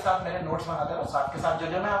 साथ के साथ मेरे नोट्स बनाते रहो, साथ के साथ जो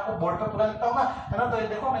मैं आपको बोर्ड पर पूरा लिखता हूँ ना, है ना। तो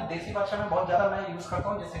देखो मैं देसी भाषा में बहुत ज्यादा मैं यूज करता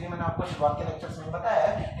हूँ, जैसे कि मैंने आपको शुरुआत के लेक्चर्स में बताया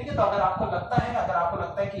है, ठीक है। तो अगर आपको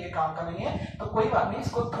लगता है कि ये काम का नहीं है तो कोई बात नहीं,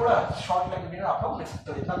 इसको थोड़ा शॉर्ट में आप लोग लिख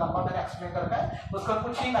सकते हो। जितना लंबा मैंने एक्सप्लेन करना है उसको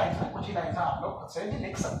कुछ ही लाइन में आप लोग खुद से भी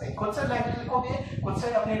लिख सकते हैं। खुद से लैंग्वेज लिखोगे, खुद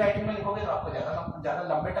से अपनी राइटिंग में लिखोगे तो आपको ज्यादा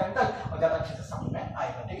लंबे टाइम तक और ज्यादा अच्छे से समझ में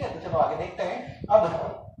आएगा, ठीक है। तो चलो आगे देखते हैं।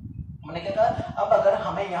 अब मैंने क्या कहा, अब अगर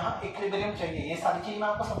हमें यहाँ इक्विलिब्रियम चाहिए, ये सारी चीज मैं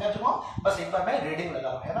आपको समझा चुका हूँ, बस एक बार मैं रीडिंग लगा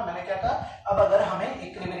रहा हूँ, है ना। मैंने क्या कहा, अब अगर हमें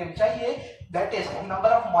इक्विलिब्रियम चाहिए, that is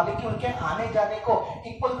number of molecule के आने जाने को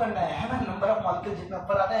इक्वल करना है ना। नंबर ऑफ मॉलिक्यूल जितने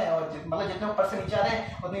ऊपर आते हैं और मतलब जितने ऊपर से नीचे आ रहे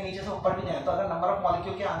हैं उतने नीचे से ऊपर भी जाए, तो अगर नंबर ऑफ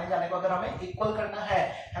मॉलिक्यूल के आने जाने को अगर हमें इक्वल करना है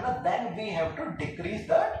ना, then we have to decrease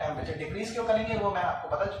the temperature. Decrease क्यों करेंगे वो मैं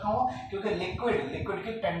आपको बता चुका हूँ, क्योंकि लिक्विड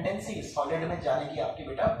की टेंडेंसी सॉलिड में जाने की आपकी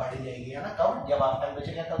बेटा बढ़ जाएगी, है ना। कब, जब आप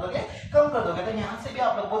टेम्परेचर क्या कर दोगे, कम कर दोगे। तो यहाँ से भी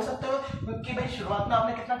आप लोग बोल सकते हो कि भाई शुरुआत में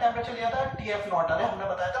आपने कितना टेम्परेचर लिया था, TF नॉट, अरे हमने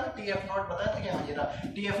बताया था ना TF नॉट बताया था, यहाँ ये था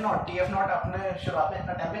TF नॉट आपने शुरुआत में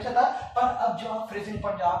इतना टेम्परेचर था। पर अब जो आप फ्रीजिंग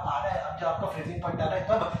पॉइंट आप आ रहा है, अब जो आपका फ्रीजिंग पॉइंट आ रहा है,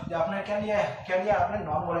 तब जो आपने क्या लिया है, क्या लिया आपने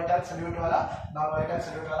नॉन वोलेटाइल सॉल्यूट वाला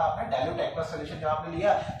आपने डाइल्यूट एक्वस सॉल्यूशन जो आपने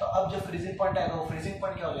लिया। तो अब जो फ्रीजिंग पॉइंट आएगा वो फ्रीजिंग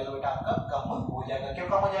पॉइंट क्या हो जाएगा बेटा आपका कम हो जाएगा। क्यों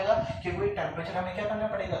कम हो जाएगा, क्योंकि टेम्परेचर हमें क्या करना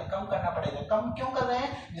पड़ेगा, कम करना पड़ेगा। कम क्यों कर रहे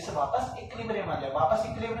हैं, जिससे वापस इक्विलिब्रियम आ जाए, वापस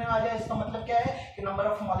इक्विलिब्रियम आ जाए। इसका मतलब क्या है कि नंबर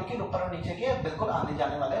ऑफ मॉलिक्यूल ऊपर और नीचे के बिल्कुल आने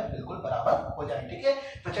जाने वाले बिल्कुल बराबर हो जाए। ठीक है,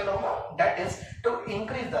 तो चलो that is to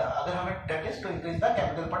increase the, अगर हमें that is to increase the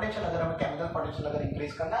chemical potential, अगर हमें केमिकल पोटेंशियल अगर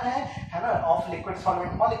इंक्रीज करना है ना, ऑफ लिक्विड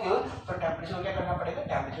सॉल्वेंट मॉलिक्यूल, तो टेम्परेचर क्या करना पड़ेगा,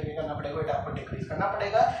 टेम्परेचर क्या करना पड़ेगा बेटा आपको डिक्रीज करना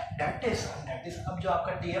पड़ेगा। दैट इज अब जो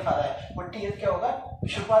आपका TF आ रहा है वो TF क्या होगा,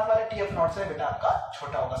 शुरुआत वाले TF नॉट से बेटा आपका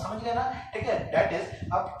छोटा होगा, समझ गए ना। ठीक है, दैट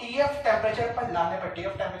इज अब TF टेम्परेचर पर लाने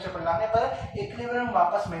पर इक्विलिब्रियम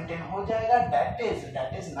वापस मेंटेन हो जाएगा। That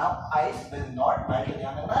is now ice will not melt,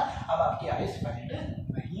 ध्यान रखना अब आपकी आइस मेल्ट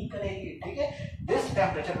नहीं करेगी। ठीक है, this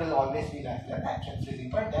temperature will always be less than actual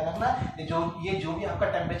freezing point. ध्यान रखना ये जो भी आपका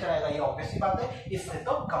टेम्परेचर आएगा ये ऑब्वियस सी बात है, इससे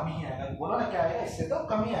तो कम ही आएगा। बोलो ना क्या आएगा, इससे तो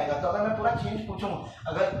कम ही आएगा। तो अगर मैं पूरा चेंज पूछूं,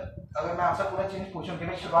 अगर मैं आपसे पूरा चेंज पूछूं कि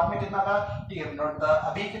भाई शुरुआत में कितना था TF नॉट था,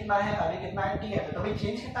 अभी कितना है TF, तो भाई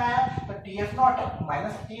चेंज कितना आया, तो TF नॉट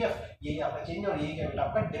माइनस TF, यही आपका चेंज। और यही क्या बेटा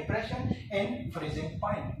आपका depression in freezing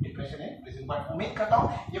point, depression in freezing point. उम्मीद करता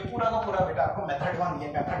हूं ये पूरा का पूरा बेटा आपको मेथड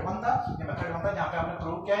वन था जहां पे हमने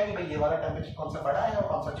प्रूव किया है कि भाई ये वाला टेम्परेचर कौन सा बड़ा है और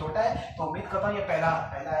कौन सा छोटा है। तो उम्मीद करता हूं ये पहला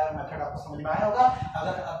मेथड आपको समझ में आया होगा।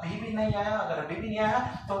 अगर अभी भी नहीं आया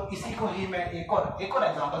तो इसी को ही मैं एक और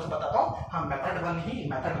एग्जांपल से बताता हूं। हाँ, मेथड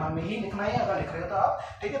वन में ही लिखना है, अगर लिख रहे हो तो आप।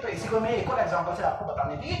 ठीक है, तो इसी को मैं एक और एग्जांपल से आपको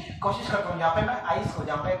बताने की कोशिश करता हूं। यहाँ पे मैं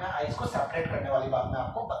आइस को सेपरेट करने वाली बात मैं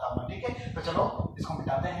आपको बताऊंगा। ठीक है, तो चलो इसको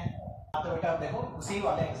मिटाते हैं। तो बेटा आप देखो उसी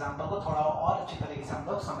वाले एग्जांपल को थोड़ा और अच्छी तरीके से हम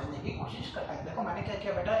लोग समझने की कोशिश करते हैं। देखो मैंने क्या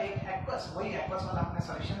किया बेटा, एक एक्वस वाला हमने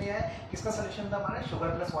सॉल्यूशन लिया है। किसका सॉल्यूशन था, हमारे शुगर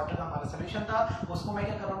प्लस वाटर का हमारा सॉल्यूशन था। उसको मैं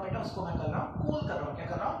क्या कर रहा हूँ बेटा, उसको मैं कर रहा हूँ कूल कर रहा हूँ। क्या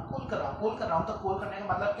कर रहा हूँ, कूल कर रहा हूँ। तो कूल करने का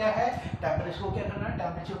मतलब क्या है, टेम्परेचर को क्या करना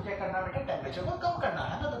है, बेटा टेम्परेचर को कम करना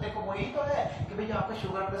है ना। तो देखो वही तो है कि भाई आपका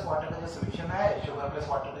शुगर प्लस वाटर का जो सोल्यूशन है,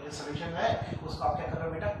 उसको आप क्या कर रहे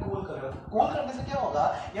हो बेटा, कूल कर रहे हो। कूल करने से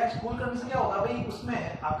क्या होगा भाई, उसमें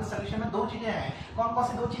आपके सॉल्यूशन में दो चीजें हैं। कौन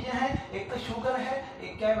सी दो चीजें हैं, एक तो शुगर है,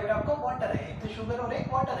 एक क्या है बेटा आपका वाटर है। एक तो शुगर और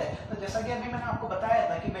एक वाटर है। तो जैसा कि अभी मैंने आपको बताया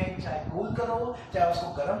था कि भाई चाहे कूल करो चाहे उसको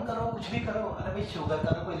गर्म करो, कुछ भी करो, अरे भाई शुगर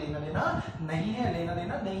का तो कोई लेना देना नहीं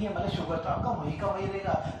है, मतलब शुगर तो आपका वही का वही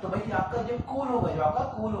रहेगा। तो भाई आपका जब कूल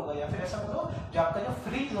होगा या फिर ऐसा बोलो जो आपका जो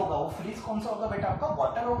फ्रीज होगा, वो फ्रीज कौन सा होगा बेटा आपका,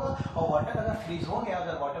 वाटर होगा। और वाटर अगर फ्रीज हो गया,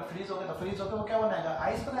 तो फ्रीज होकर वो क्या बनाएगा,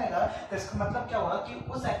 आइस बनाएगा। तो इसका मतलब क्या होगा कि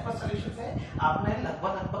उस एक्वस सॉल्यूशन से आपने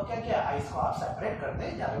लगभग क्या किया, आइस को आप सेपरेट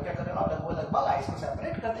करते जा रहे हो। क्या कर रहे हो आप, लगभग आइस को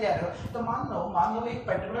सेपरेट करते जा रहे हो। तो मान लो एक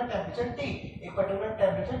पर्टिकुलर टेम्परेचर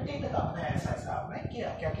T तक आपने ऐसा आपने किया।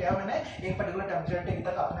 क्या किया मैंने, एक पर्टिकुलर टेम्परेचर T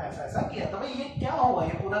तक आपने ऐसा किया। तो भाई ये क्या हुआ,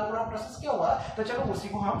 ये पूरा प्रोसेस क्या हुआ, तो चलो उसी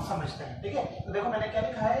को हम समझते हैं। ठीक है, तो देखो मैंने क्या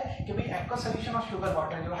लिखा है कि भाई aqueous solution of sugar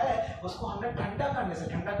water जो है उसको हमने ठंडा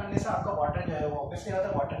करने से आपका वाटर जो है वो ऑब्वियसली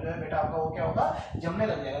वाटर जो है बेटा आपका वो क्या होगा, जमने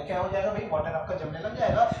लग जाएगा। क्या हो जाएगा भाई, वाटर आपका जमने लग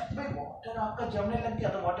जाएगा। तो भाई वाटर आपका जमने लग गया,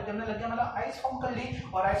 तो वाटर जमने लग गया मतलब आइस फॉर्म कर ली।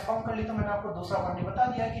 और आइस फॉर्म कर ली तो मैंने आपको दूसरा पॉइंट बता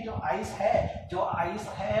दिया कि जो आइस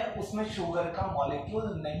है उसमें शुगर का मॉलिक्यूल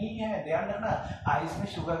नहीं है। ध्यान रखना, आइस में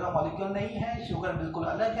शुगर का मॉलिक्यूल नहीं है, शुगर बिल्कुल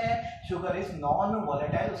अलग है। शुगर इज नॉन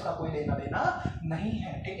वोलेटाइल, उसका कोई लेना देना नहीं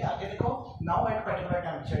है। ठीक है, आगे देखो, now at particular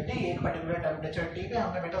temperature T, एक पर्टिकुलर टेम्परेचर T पे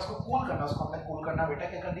हमने बेटा उसको कूल करना, बेटा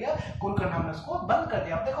क्या कर दिया, कूल करना हमने उसको बंद कर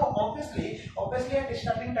दिया। अब देखो ऑब्वियसली एट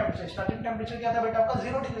स्टार्टिंग टेम्परेचर क्या था बेटा आपका,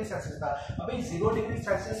 0 डिग्री सेल्सियस था। अभी 0 डिग्री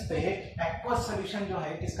सेल्सियस पे एक्वस सॉल्यूशन जो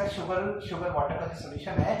है इसका शुगर वाटर का जो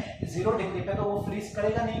सॉल्यूशन है 0 डिग्री पे तो वो फ्रीज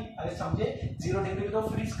करेगा नहीं। अरे समझे, 0 डिग्री पे तो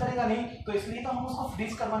फ्रीज करेगा नहीं। तो इसलिए तो हम उसको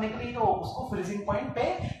फ्रीज करवाने के लिए, तो उसको फ्रीजिंग पॉइंट पे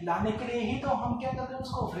लाने के लिए ही तो हम क्या कर रहे हैं,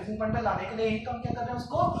 उसको फ्रीजिंग पॉइंट पे लाने के लिए ही तो हम क्या कर रहे हैं,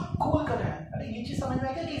 उसको कूल कर रहे हैं। अरे ये चीज समझ में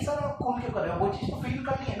आ गया कि सर आप कूल क्यों कर रहे हो, वो चीज तो फील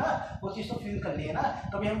कर लिए ना,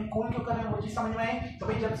 तो भाई हम कूल क्यों कर रहे हैं, वो चीज समझ में आई। तो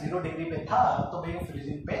भाई जब 0 डिग्री पे था तो भाई वो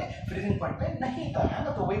फ्रीजिंग पॉइंट पे नहीं था, है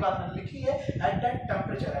ना। तो वही बात मैंने लिखी है, at that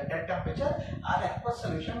temperature our aqueous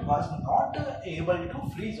solution was not able to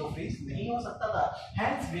freeze, वो फ्रीज नहीं हो सकता था।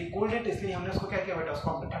 हेंस वी कूल्ड इट, इसलिए हमने उसको क्या किया बेटा,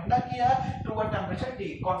 उसको हमने ठंडा किया टू अ टेम्परेचर T।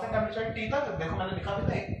 कौन सा टेम्परेचर T तक, देखो मैंने लिखा भी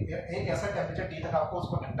था एक ऐसा टेम्परेचर T तक आपको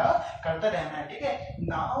उसको ठंडा करते रहना है। ठीक है,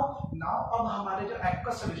 नाउ अब हमारे जो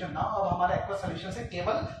एक्वस सॉल्यूशन से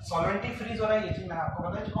केवल सॉल्वेंट ही फ्रीज हो रहा है, ये चीज मैं आपको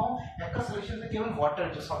बता चुका हूँ। एक्वा सॉल्यूशन से केवल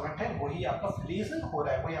वाटर जो सॉल्वेंट है वही आपका फ्रीज हो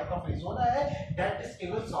रहा है, वही आपका फ्रीज हो रहा है। दैट इज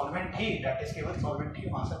केवल सॉल्वेंट ही, दैट इज केवल सॉल्वेंट ही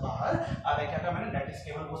वहां से बाहर आ रहा है। क्या कहा मैंने? दैट इज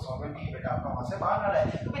केवल वो सॉल्वेंट ही बेटा आपका वहां से बाहर आ रहा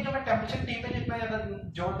है। तो भाई जब मैं टेम्परेचर टी पे जितना ज्यादा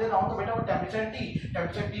जोर दे रहा हूँ तो बेटा वो टेम्परेचर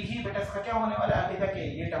टी ही बेटा इसका क्या होने वाला है? आगे जाके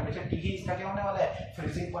ये टेम्परेचर टी ही इसका क्या होने वाला है?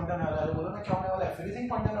 फ्रीजिंग पॉइंट होने वाला है। बोलो ना क्या होने वाला है? फ्रीजिंग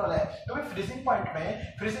पॉइंट होने वाला है। तो भाई फ्रीजिंग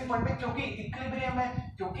पॉइंट में क्योंकि इक्विलिब्रियम है,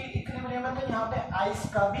 तो यहाँ पे आइस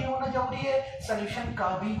का भी होना जरूरी है, सोल्यूशन का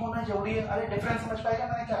भी होना जरूरी है। अरे डिफरेंस समझ पाएगा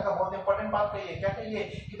मैंने क्या कहा? बहुत इंपॉर्टेंट बात कही है। क्या कही है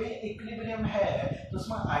कि भाई इक्विलिब्रियम है तो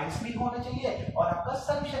उसमें आइस भी होना चाहिए और आपका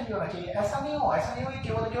सोल्यूशन भी होना चाहिए। ऐसा नहीं हो कि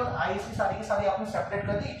केवल आइस की सारी आपने सेपरेट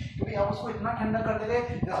कर दी कि भाई आप उसको इतना ठंडा कर दे रहे,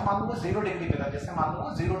 जैसे मान लो 0 डिग्री पे था, जैसे मान लो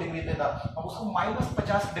 0 डिग्री पे था, अब उसको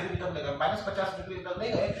 -50 डिग्री तक ले गए, -50 डिग्री तक ले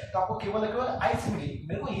गए तो आपको केवल आइस मिली।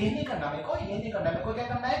 मेरे को ये नहीं करना, मेरे को क्या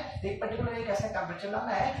करना है? एक पर्टिकुलर एक ऐसा टेम्परेचर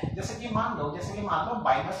लाना है जैसे कि मान लो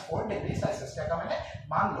 -4 डिग्री सेल्सियस। क्या कहा मैंने?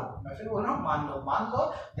 मान लो, मैं फिर बोल रहा हूँ मान लो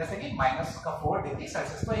जैसे कि -4 डिग्री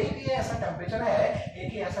सेल्सियस। तो एक ही ऐसा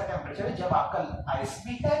टेम्परेचर है जब आपका आइस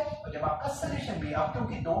भी है और जब आपका सोल्यूशन भी है। अब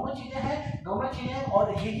क्योंकि दोनों चीजें हैं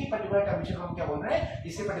और यही पर्टिकुलर टेम्परेचर को हम क्या बोल रहे हैं?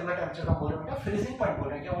 इसी पर्टिकुलर टेम्परेचर को बोल रहे हैं फ्रीजिंग पॉइंट बोल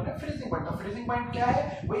रहे हैं। क्या बोल रहे हैं? Freezing point. तो फ्रीजिंग पॉइंट क्या है?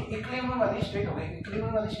 वही इक्विलिब्रियम वाली स्टेट हो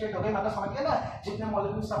गई। मतलब समझ गए ना? जितने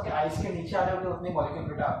मॉलिक्यूल्स आपके आइस के नीचे आ रहे होंगे उतने मॉलिक्यूल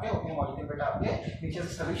बेटा आपके नीचे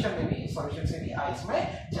से सॉल्यूशन से भी आइस में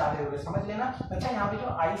जा रहे होंगे। समझ लेना। अच्छा यहाँ पे जो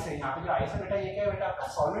आइस है बेटा, ये क्या है बेटा? आपका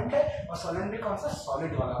सॉल्वेंट है और सॉल्वेंट भी कौन सा?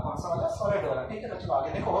 सॉलिड वाला। ठीक है, तो चलो आगे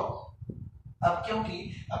देखो। अब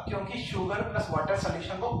क्योंकि शुगर प्लस वाटर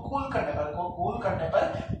सॉल्यूशन को कूल करने पर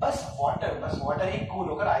बस वाटर ही कूल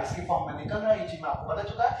होकर आइस की फॉर्म में निकल रहा है। ये चीज मैं आपको बता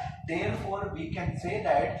चुका है। Therefore we can say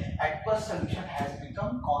that aqueous solution has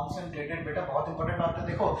become concentrated। बेटा बहुत इंपॉर्टेंट बात है।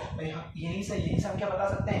 देखो यहीं से हम क्या बता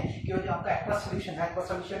सकते हैं कि जो आपका aqueous solution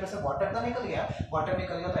में से वाटर तो निकल गया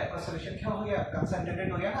तो aqueous solution क्या हो गया?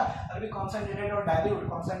 कंसंट्रेटेड हो गया ना। अभी कंसंट्रेटेड और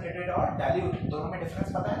डाइल्यूट दोनों में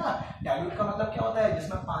डिफरेंस पता है ना? डाइल्यूट का मतलब क्या होता है?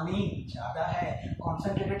 जिसमें पानी ज्यादा है।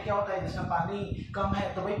 कंसंट्रेटेड क्या होता है? जिसमें पानी कम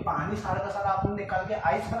है। तो भाई पानी सारा का सारा आपने निकाल के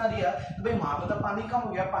आइस बना दिया तो भाई वहां पर तो पानी कम हो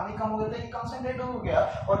गया तो ये कंसंट्रेटेड हो गया।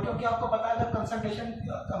 और क्योंकि आपको पता है अगर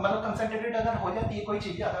कंसंट्रेटेड अगर हो जाती है कोई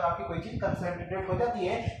चीज, अगर आपकी कोई चीज कंसंट्रेटेड हो जाती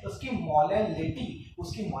है तो उसकी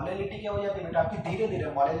मोलेलिटी क्या हो जाती है बेटा? आपकी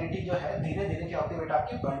धीरे-धीरे मोलेलिटी जो है धीरे-धीरे क्या होती है बेटा?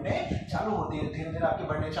 आपकी बढ़ने चालू होती है, धीरे-धीरे आपकी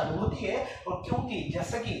बढ़ने चालू होती है। और क्योंकि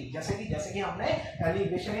जैसे कि हमने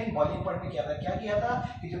एलिवेशन इन बॉइलिंग पॉइंट में क्या किया था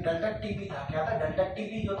कि जो डेल्टा टीबी था, क्या था? डेल्टा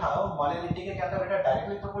टीबी जो था वो मोलेलिटी के क्या था बेटा?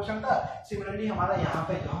 डायरेक्टली प्रोपोर्शनल था। सिमिलरली हमारा यहाँ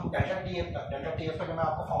पे जो हम डेल्टा टीएफ का जो मैं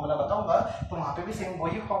आपको फॉर्मूला बताऊंगा तो वहां पे भी सेम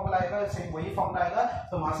वही फॉर्मूला आएगा।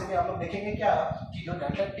 तो वहां से भी आप लोग देखेंगे क्या कि जो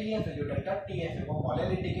डेल्टा टीएफ है वो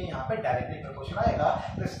मोलेलिटी के यहाँ पे डायरेक्टली प्रोपोर्शनल आएगा।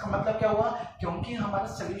 तो इसका मतलब क्या हुआ? क्योंकि हमारा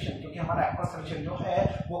एक्वा सॉल्यूशन जो है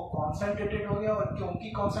वो कॉन्सेंट्रेटेड हो गया और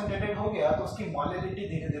क्योंकि कॉन्सेंट्रेटेड हो गया तो उसकी मोलेलिटी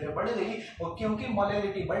धीरे-धीरे बढ़ गई और क्योंकि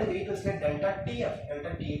मोलेलिटी बढ़ गई तो इसलिए डेल्टा टीएफ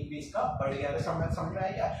भी इसका बढ़ गया। समझ में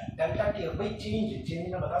आएगा? डेल्टा टीएफ भाई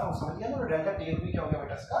चेंज मैं बता रहा हूँ, समझ गया ना? डेल्टा टीएफ भी क्या हो गया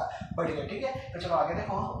बेटा? इसका बढ़ गया। ठीक है, तो चलो आगे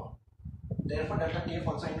देखो। Therefore delta TF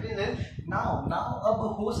also increases. Now अब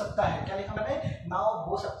हो सकता है, क्या लिखा मैंने? Now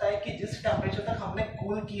हो सकता है कि जिस टेम्परेचर तक हमने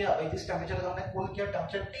कूल किया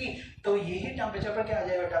टेम्परेचर T, तो यही टेम्परेचर पर क्या आ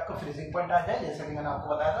जाए बेटा? आपका फ्रीजिंग पॉइंट आ जाए। जैसे कि मैंने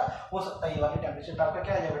आपको बताया था, हो सकता है ये वाले टेम्परेचर पर आपका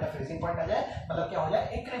क्या आ जाए बेटा? फ्रीजिंग पॉइंट आ जाए। मतलब क्या हो जाए?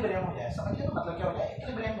 इक्विलिब्रियम हो जाए। समझ लो मतलब क्या हो जाए?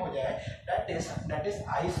 इक्विलिब्रियम हो जाए। दैट इज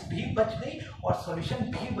आइस भी बच गई और सॉल्यूशन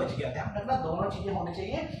भी बच गया। ध्यान रखना दोनों चीजें होनी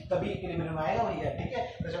चाहिए तभी इक्विलिब्रियम आएगा भैया। ठीक है,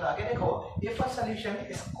 तो चलो आगे देखो। If a solution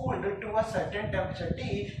is cooled to a certain temperature T,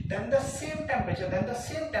 then the same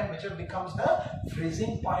temperature becomes the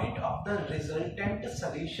freezing point of the resultant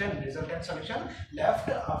solution left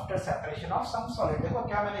after separation of some solid। देखो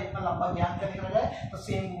क्या मैंने इतना लंबा ज्ञान करने के बजाय तो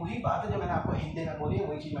सेम वही बात है जो मैंने आपको हिंदी में बोली है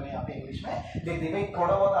वही चीज मैंने यहाँ पे इंग्लिश में लिख दी। भाई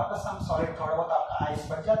थोड़ा बहुत आपका सम सॉलिड, थोड़ा बहुत आपका आइस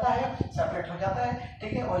बच जाता है, सेपरेट हो जाता है।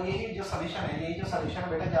 ठीक है, और यही जो सोल्यूशन है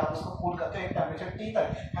बेटा जब आप उसको कूल करते हो एक टेम्परेचर T तक,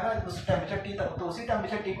 है ना? उस टेम्परेचर T तक, तो उसी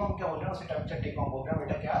टेम्परेचर T को हम क्या बोल रहे हैं? उसी टेम्परेचर T को हम बोल रहे हैं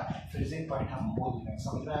बेटा क्या? फ्रीजिंग पॉइंट हम बोल रहे हैं।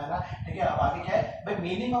 समझ में आया ना? ठीक है, अब आगे क्या है भाई?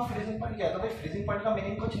 मीनिंग ऑफ फ्रीजिंग पॉइंट क्या है? तो भाई फ्रीजिंग पॉइंट का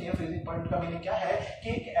मीनिंग कुछ नहीं है। फ्रीजिंग पॉइंट का मीनिंग क्या है कि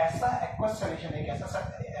एक ऐसा एक्वस सॉल्यूशन, एक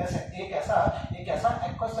ऐसा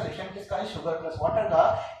एक्वस सॉल्यूशन जिसका है शुगर प्लस वाटर का,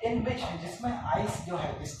 इन विच जिसमें आइस जो है,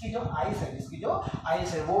 जिसकी जो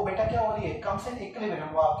आइस है वो बेटा क्या हो रही है? कम से इक्विलिब्रियम,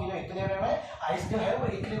 वो आपकी जो इक्विलिब्रियम है आइस जो है वो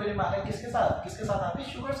इक्विलिब्रियम आ रहा है किसके साथ आती है?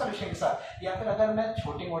 शुगर सॉल्यूशन के साथ। या फिर अगर मैं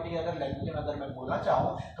छोटी मोटी अगर लैंग्वेज में अगर मैं बोलना चाहूँ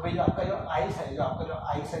तो भाई जो आपका जो आइस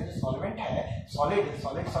है जो सॉल्वेंट है,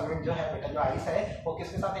 सॉलिड जो है बेटा जो आइस है वो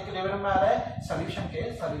किसके साथ इक्विलिब्रियम में आ रहा है? सॉल्यूशन के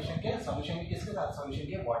किसके साथ? सॉल्यूशन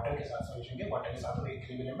के वाटर के साथ वो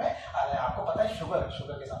इक्विलिब्रियम इक्विलिब्रियम में आ रहा है। आपको पता है शुगर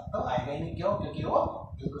के साथ तो आएगा ही नहीं, क्यों? क्योंकि वो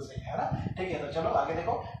बिल्कुल सही है ना। ठीक है, तो चलो आगे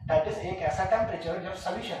देखो। दैट इज एक ऐसा टेम्परेचर जब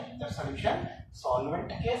सॉल्यूशन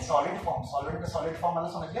सॉल्वेंट के सॉलिड फॉर्म मतलब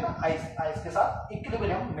समझ गए ना, आइस के साथ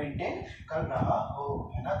इक्विलिब्रियम मेंटेन कर रहा हो,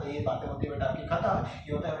 है ना। तो ये बातें होती है बेटा आपकी खत्म,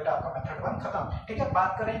 ये होता है बेटा आपका मेथड 1 खत्म। ठीक है,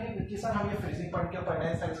 बात करेंगे कि सर हम ये फ्रीजिंग पॉइंट के पढ़ रहे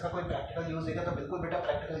हैं सर, इसका कोई प्रैक्टिकल यूज है? तो बिल्कुल बेटा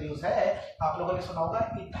प्रैक्टिकल यूज है। आप लोगों ने सुना होगा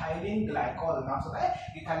इथाइलिन ग्लाइकॉल, नाम सुना है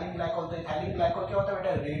इथाइलिन ग्लाइकॉल? तो इथाइलिन ग्लाइकॉल क्या होता है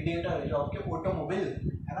बेटा? रेडिएटर जो आपके ऑटोमोबाइल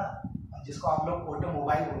है ना, जिसको आप लोग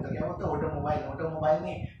ऑटोमोबाइल बोलते हैं, क्या बोलते हैं? ऑटोमोबाइल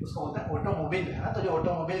नहीं, उसको बोलते हैं ऑटोमोबाइल, है ना। तो जो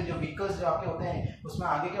ऑटोमोबाइल जो व्हीकल्स जो आपके होते हैं उसमें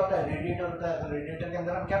आगे क्या होता है? रेडिएटर होता है। रेडिएटर के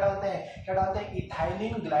अंदर हम क्या डालते हैं?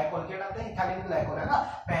 Ethylene glycol. क्या डालते हैं? इथाइलिन ग्लाइकॉल, है ना।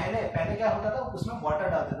 पहले क्या होता था? उसमें वाटर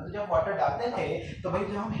डालते थे। तो जब वाटर डालते थे तो भाई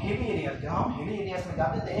जब हम हेवी एरियाज में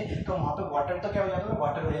जाते थे तो वहां पे वाटर तो क्या हो जाता था?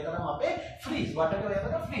 वाटर हो जाता था वहां पे फ्रीज, वाटर क्या हो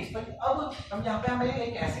जाता था? फ्रीज। तो अब हम यहाँ पे हमें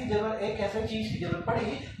एक ऐसी चीज की जरूरत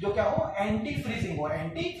पड़ी जो क्या हो? एंटी फ्रीजिंग होता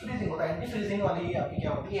है। एंटी फ्रीजिंग वाली आपकी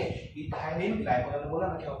क्या होती है? Ethylene glycol. बोला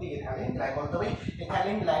ना क्या होती है? Ethylene glycol. तो भाई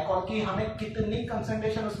इथाइलिन ग्लाइकॉल की हमें कितनी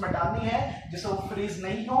कंसंट्रेशन उसमें डालनी है जिससे वो फ्रीज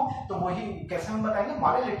नहीं हो? तो वही कैसे हम बताएंगे?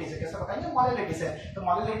 मोलैलिटी से। कैसे बताएंगे? मोलैलिटी से। तो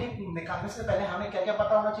मोलैलिटी निकालने से पहले हमें क्या क्या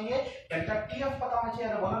पता होना चाहिए? डेल्टा टीएफ पता होना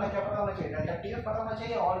चाहिए। बोलो ना क्या पता होना चाहिए? डेल्टा टीएफ पता होना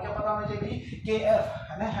चाहिए। और क्या पता होना चाहिए भाई? केएफ,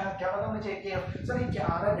 है ना। क्या पता होना चाहिए? केएफ। सर ये क्या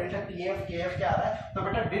आ रहा है? डेल्टा टीएफ केएफ क्या आ रहा है? तो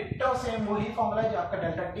बेटा डिट्टो सेम वही फॉर्मूला जो आपका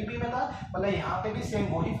डेल्टा टीबी में था, मतलब यहाँ पे भी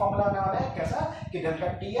सेम वही फॉर्मूला आने वाला है। कैसा? कि डेल्टा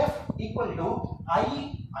टीएफ इक्वल टू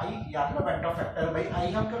आई याद ना वेक्टर फैक्टर। भाई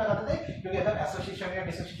आई हम क्यों लगाते थे? क्योंकि अगर एसोसिएशन या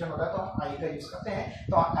डिसोसिएशन होता है तो हम आई का यूज करते हैं।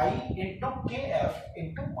 तो आई इंटू के एफ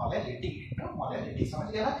इंटू मोलैलिटी, समझ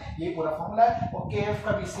गए ना। ये पूरा फॉर्मूला है। और के एफ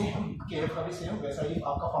का भी सेम वैसा ही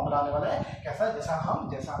आपका फॉर्मूला आने वाला है। कैसा? जैसा हम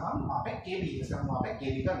वहाँ पे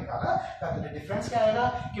केबी का निकाला। तो डिफरेंस क्या आएगा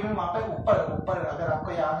कि मैं वहाँ पे ऊपर अगर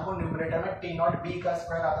आपको याद हो न्यूमरेटर में टी नॉट बी का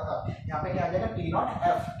स्क्वायर आता था, यहाँ पे क्या आ जाएगा? टी नॉट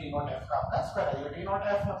एफ का आपका स्क्वायर आ जाएगा। टी नॉट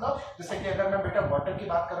एफ मतलब जैसे कि अगर मैं बेटा वाटर की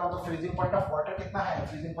बात कर रहा हूँ तो फ्रीजिंग पॉइंट ऑफ वाटर कितना है?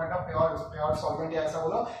 Freezing point of pure solvent या ऐसा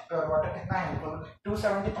बोलो प्योर वाटर कितना है? तो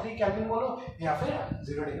 273 केल्विन बोलो या फिर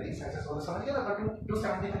 0 डिग्री सेल्सियस बोलो, समझ गए ना। तो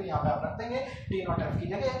 273 यहाँ पे आप रख देंगे टी नॉट एफ की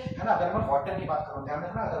जगह, है ना। अगर मैं वाटर की बात करूँ, ध्यान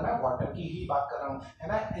रखना, अगर मैं वाटर की ही बात कर रहा हूँ, है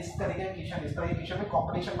ना। इस तरह के क्वेश्चन में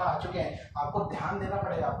कॉम्पिटिशन में आ चुके हैं। आपको ध्यान देना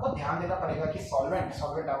पड़ेगा कि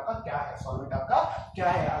सॉल्वेंट आपका क्या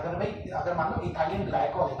है। अगर मान लो इथाइलिन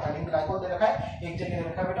ग्लाइकॉल दे रखा है, एक जगह दे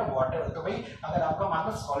रखा है बेटा वाटर। तो भाई अगर आपका मान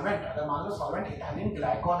लो सॉल्वेंट इथाइलिन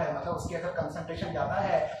ग्लाइकॉल है, मतलब उसकी अगर कंसंट्रेशन ज्यादा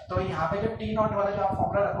है, तो यहाँ पे जो टी नॉट वाला जो आप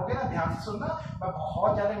फॉर्मूला रखोगे ना, ध्यान से सुनना, मैं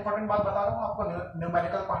बहुत ज्यादा इंपॉर्टेंट बात बता रहा हूँ आपको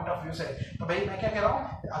न्यूमेरिकल पॉइंट ऑफ व्यू से। तो भाई मैं क्या कह रहा हूँ,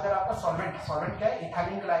 अगर आपका सॉल्वेंट क्या है?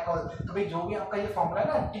 Ethylene glycol. तो भाई जो भी आपका ये फॉर्मूला है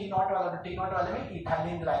ना टी नॉट वाले में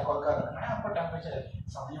इथाइलिन ग्लाइकॉल का रखना है आपको टेम्परेचर।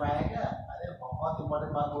 समझ में आया क्या? अरे बहुत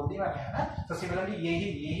इंपॉर्टेंट बात बोल दी मैंने, है ना। तो सिमिलरली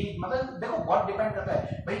यही मतलब देखो बहुत डिपेंड करता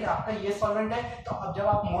है भाई आपका ये सॉल्वेंट है। तो अब जब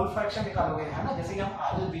आप मोल फ्रैक्शन निकालोगे, है ना, जैसे कि हम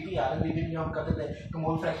आरएलबीपी भी हम करते थे, तो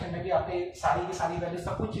मोल फ्रैक्शन में भी आपके सारी की सारी वैल्यू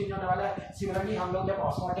सब कुछ चेंज होने वाला है। सिमिलरली हम लोग जब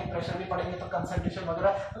ऑस्मोटिक प्रेशर भी पढ़ेंगे तो कंसंट्रेशन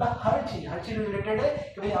वगैरह मतलब हर चीज रिलेटेड है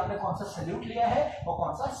कि भाई आपने कौन सा सॉल्यूट लिया है और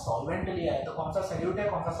कौन सा सॉल्वेंट लिया है। तो कौन सा सॉल्यूट है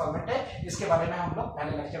कौन सा सॉल्वेंट है, इसके बारे में हम लोग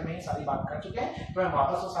पहले लेक्चर में ही सारी बात कर चुके हैं। तो मैं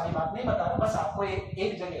वापस वो सारी बात नहीं बता रहा, बस आपको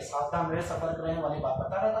एक जगह सावधान रहे, सतर्क रहने वाली बात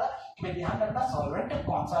बता रहा था कि ध्यान रखना सॉल्वेंट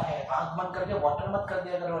कौन सा है। आंख बंद करके वाटर मत कर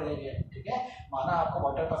दिया अगर हो जाएगी, ठीक है। माना आपको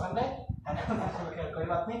वाटर पसंद है कोई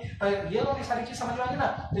बात नहीं। तो ये वाली सारी चीज समझ में आ गई ना।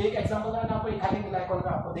 तो एक एग्जांपल मैंने आपको इथाइलिन ग्लाइकॉल का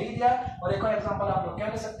आपको दे दिया, और एक और एग्जांपल आप लोग क्या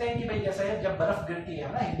ले सकते हैं कि भाई जैसे जब बर्फ गिरती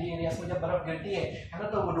है ना, हिली एरियाज में जब बर्फ गिरती है ना,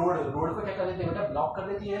 तो रोड को क्या कर देती है बेटा? ब्लॉक कर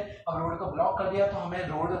देती है। अब रोड को ब्लॉक कर दिया तो हमें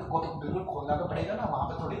रोड को तो बिल्कुल खोलना तो पड़ेगा ना, वहां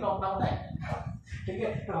पे थोड़ी लॉकडाउन है, ठीक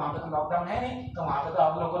है। तो वहां पे तो लॉकडाउन है नहीं, तो वहां पे तो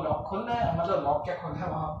आप लोगों को लॉक खोलना है, मतलब लॉक क्या खोलना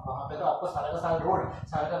है, वहां पे तो आपको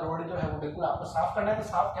सारा का रोड जो है वो बिल्कुल आपको साफ करना है। तो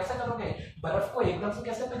साफ कैसे करोगे? बर्फ को एकदम से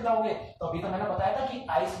कैसे पिघलाओगे? तो अभी तो मैंने बताया था कि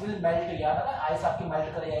आइस विल मेल्ट, याद आ रहा है? आइस आपकी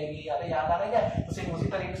मेल्ट कर जाएगी, अरे याद आ रहा है क्या? तो सेम उसी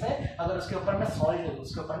तरीके से अगर उसके ऊपर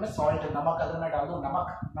में सॉल्ट नमक अगर मैं डाल दूं,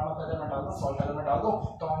 सॉल्ट अगर मैं डाल दूं,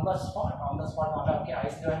 तो ऑन द स्पॉट वहां पे आपकी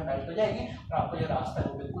आइस जो है मेल्ट हो जाएगी और आपको ये रास्ता है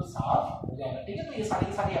वो बिल्कुल साफ हो जाएगा, ठीक है। तो ये सारी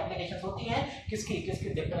की सारी एप्लीकेशन होती है किसकी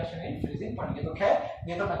डिप्रेशन इन फ्रीजिंग पॉइंट की। तो खैर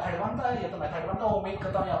ये तो मेथड 1 था, उम्मीद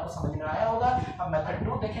करता हूँ आपको समझ में आया होगा। अब मेथड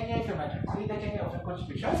 2 देखेंगे, फिर मेथड 3 देखेंगे और फिर कुछ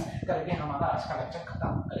क्वेश्चंस करके हमारा आज का लेक्चर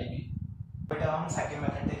खत्म करेंगे। बेटा हम सेकंड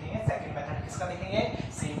मेथड देखेंगे। सेकंड मेथड किसका देखेंगे?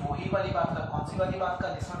 सेम वही वाली बात का। कौन सी वाली बात का?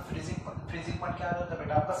 जिसमें फ्रीजिंग पॉइंट क्या आ रहा था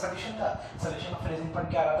बेटा आपका? सॉल्यूशन ऑफ फ्रीजिंग पॉइंट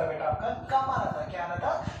क्या आ रहा था बेटा आपका? कम आ रहा था। क्या आ रहा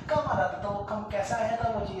था? कम आ रहा था। तो वो कम कैसा आया था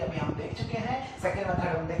वो चीज अभी हम देख चुके हैं। सेकंड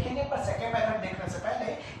मेथड हम देखेंगे, पर सेकंड मेथड देखने से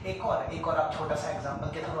पहले एक और आप छोटा सा एग्जांपल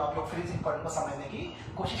के थ्रू आप लोग फ्रीजिंग पॉइंट को समझने की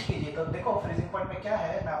कोशिश कीजिए। तो देखो फ्रीजिंग पॉइंट में क्या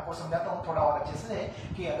है, मैं आपको समझाता हूँ थोड़ा और अच्छे से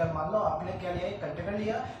कि अगर मान लो आपने क्या लिया, एक कंटेनर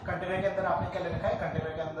लिया, कंटेनर के अंदर आपने क्या ले रखा है,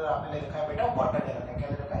 कंटेनर के अंदर आपने ले रखा है बेटा वाटर ले रखा है। क्या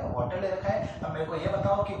ले रखा है, वाटर ले रखा है। अब मेरे को ये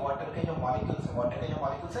बताओ कि वाटर के जो मॉलिक्यूल्स है, वाटर के जो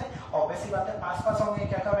मॉलिक्यूल्स है ऑब्वियस सी बात है पास पास होंगे।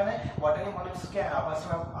 क्या कहा मैंने, वाटर के मॉलिक्यूल्स क्या है, आपस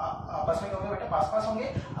में होंगे बेटा, पास पास होंगे।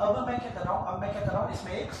 अब मैं क्या कर रहा हूँ,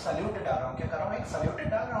 इसमें एक सल्यूट डाल रहा हूँ। क्या कर रहा हूँ, एक सल्यूट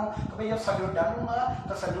डाल रहा हूँ। तो भाई जब सल्यूट डालूंगा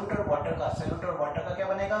तो सल्यूट और वाटर का क्या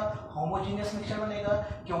बनेगा, होमोजीनियस मिक्सचर बनेगा।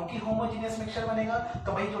 क्योंकि होमोजीनियस मिक्सचर बनेगा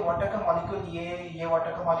तो भाई जो वाटर का मॉलिक्यूल, ये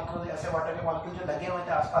वाटर का मॉलिक्यूल, ऐसे वाटर के मॉलिक्यूल जो लगे हुए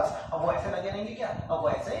थे आसपास, अब वो ऐसे लगे रहेंगे क्या, अब वो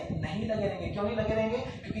ऐसे नहीं लगे रहेंगे। क्यों नहीं लगे रहेंगे,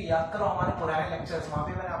 क्योंकि याद करो हमारे पुराने लेक्चर्स, वहां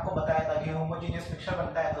पे मैंने आपको बताया था कि होमोजीनियस मिक्सचर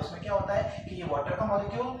बनता है तो उसमें क्या होता है कि ये वाटर का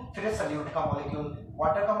मॉलिक्यूल, फिर सल्यूट का मॉलिक्यूल,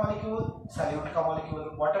 वाटर का मॉलिक्यूल, सल्यूट का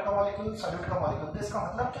मॉलिक्यूल, वाटर का मॉलिक्यूल, सल्यूट का मॉलिक्यूल। तो इसका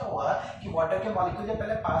मतलब क्या हुआ कि वाटर के मॉलिक्यूल जो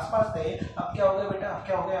पहले पास पास थे, अब क्या हो गए बेटा, अब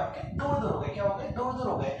क्या हो गए, आपके दूर दूर हो गए। क्या हो गए, दूर दूर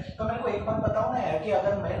हो गए। तो मेरे को एक बात बताओ ना यार कि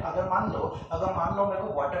अगर मान लो मेरे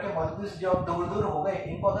को वाटर के मॉलिक्यूल्स जो दूर दूर हो गए,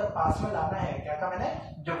 इनको अगर पास में लाना है, क्या कहा मैंने,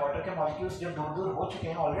 जो वाटर के मॉलिक्यूल्स जो दूर दूर हो चुके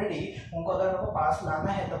हैं ऑलरेडी, उनको अगर मेरे को पास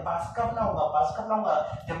लाना है तो पास कब लाऊंगा,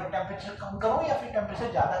 जब मैं टेम्परेचर कम करूं या फिर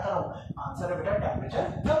टेम्परेचर ज्यादा करूं। आंसर है बेटा टेम्परेचर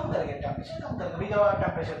कम करके, जब आप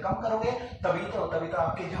टेम्परेचर कम करोगे तभी तो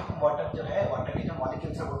आपके जो वाटर के जो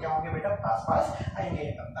मॉलिक्यूल्स है वो क्या होंगे बेटा, पास पास आएंगे।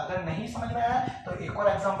 अगर नहीं समझ में आया तो एक और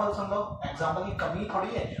एग्जांपल सुन लो। एग्जांपल की कमी थोड़ी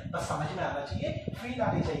है, बस समझ में आना चाहिए, फील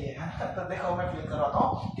आनी चाहिए, है ना। तो देखो मैं फील करवाता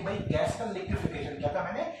हूँ कि भाई गैस का लिक्विफिकेशन, क्या था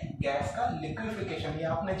मैंने, गैस का लिक्विफिकेशन, ये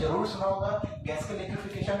आपने जरूर सुना होगा। गैस के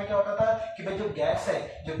लिक्विफिकेशन में क्या होता था कि भाई जो गैस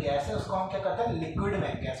है उसको हम क्या करते हैं, लिक्विड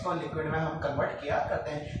में, गैस को लिक्विड में हम कन्वर्ट किया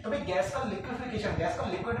करते हैं। तो भाई गैस का लिक्विफिकेशन, गैस को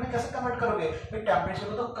लिक्विड में कैसे कन्वर्ट करोगे, भाई टेम्परेचर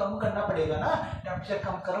को तो कम करना पड़ेगा ना। टेम्परेचर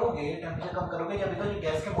कम करोगे जब तो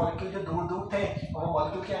गैस के मॉलिक्यूल जो दूर दूर थे वो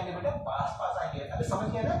मॉलिक्यूल क्या आएंगे बेटा, पास पास आएंगे। अरे समझ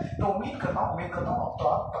गए ना। तो उम्मीद करता हूँ अब तो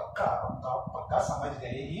आप पक्का समझ गए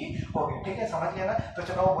ही होंगे, ठीक है, समझ गए ना। तो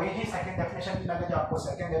चलो वही ही सेकंड डेफिनेशन मैंने जो आपको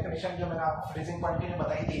मैंने आपको फ्रीजिंग पॉइंट की जो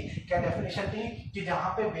बताई थी, क्या डेफिनेशन थी कि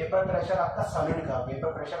जहां पे वेपर प्रेशर आपका सॉलिड का,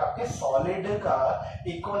 वेपर प्रेशर आपके सॉलिड का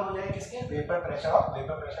इक्वल हो जाए किसके, वेपर प्रेशर ऑफ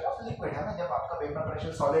लिक्विड, है ना। जब आपका वेपर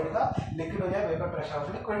प्रेशर सॉलिड का लिक्विड हो जाए वेपर प्रेशर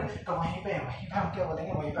ऑफ लिक्विड, तो वहीं पे हम क्या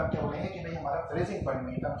बोलेंगे कि भाई हमारा फ्रीजिंग पॉइंट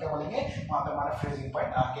में, हम क्या बोलेंगे, वहां पे हमारा फ्रीजिंग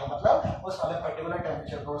पॉइंट आ गया। मतलब उस वाले पर्टिकुलर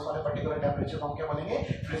टेम्परेचर को हम क्या बोलेंगे,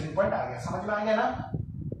 फ्रीजिंग पॉइंट आ गया। समझ में आ गया ना।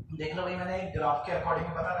 देख लो भाई मैंने एक ग्राफ के अकॉर्डिंग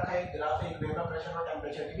बता रखा है, एक ग्राफ है एक वेपर प्रेशर और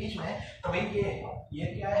टेम्परेचर के बीच में। तो भाई ये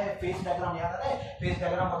क्या है, फेज डायग्राम, याद है फेज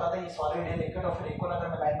डायग्राम बताता है ये सॉलिड है लिक्विड, और फिर एक और अगर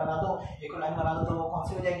मैं लाइन बना दूं तो वो कौन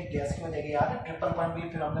सी हो जाएगी, गैस की हो जाएगी। याद है ट्रिपल पॉइंट भी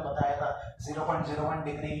फिर हमने बताया था 0.01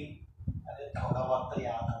 डिग्री, थोड़ा बहुत तो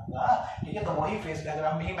याद होगा, ठीक है। तो वही फेज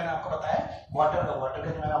डायग्राम में ही मैंने आपको बताया वाटर का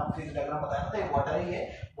जो मैंने आपको फेज डायग्राम बताया था, ये वाटर ही है।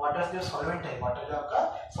 वाटर जो सॉल्वेंट है, वाटर जो आपका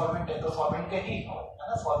सॉल्वेंट है, तो सॉल्वेंट के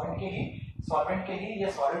ही ये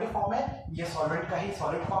सॉलिड फॉर्म है, ये सॉल्वेंट का ही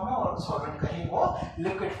सॉलिड फॉर्म है, और सॉल्वेंट का ही वो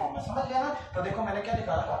लिक्विड फॉर्म है। समझ गया ना। तो देखो मैंने क्या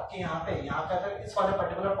लिखा कि यहाँ पे अगर इस वाले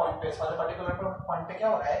पर्टिकुलर पॉइंट पे क्या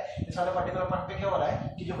हो रहा है, इस वाले पर्टिकुलर पॉइंट पे क्या हो रहा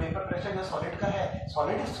है कि जो वेपर प्रेशर जो सॉलिड का है,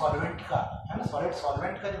 सॉल्वेंट का है ना,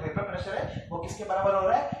 सॉल्वेंट का जो वेपर प्रेशर है वो किसके बराबर हो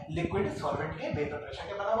रहा है, लिक्विड सॉल्वेंट के वेपर प्रेशर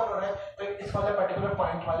के बराबर हो रहा है। तो इस वाले पर्टिकुलर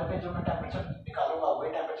पॉइंट वाले पे जो मैं टेम्परेचर निकालूंगा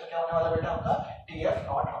वही टेम्परेचर क्या होने वाला बेटा, आपका TF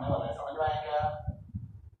नॉट होने वाला है। समझ में आया क्या,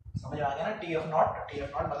 समझ आ गया ना। TF नॉट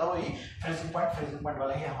मतलब वही फ्रीजिंग पॉइंट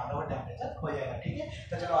वाला ही हमारा वो टेम्परेचर हो जाएगा, ठीक है।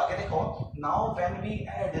 तो चलो आगे देखो, now when we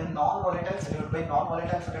add non volatile solute, भाई नॉन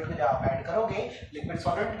वोलेटाइल सॉल्यूट को जब आप ऐड करोगे लिक्विड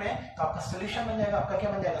सॉल्वेंट में तो आपका सॉल्यूशन बन जाएगा, आपका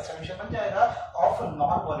क्या बन जाएगा, सॉल्यूशन बन जाएगा of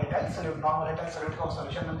non volatile solute. Non volatile solute का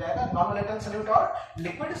सॉल्यूशन बन जाएगा नॉन वोलेटाइल सॉल्यूट और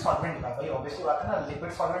लिक्विड सॉल्वेंट का। भाई ऑब्वियसली बात है ना,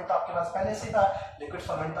 लिक्विड सॉल्वेंट तो आपके पास पहले से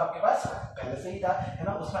ही था, है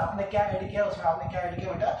ना। उसमें आपने क्या ऐड किया,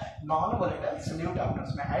 बेटा नॉन वोलेटाइल सॉल्यूट आपने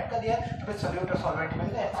उसमें ऐड कर दिया, तो फिर सॉल्यूट और सॉल्वेंट मिल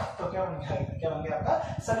गए, तो क्या बन गया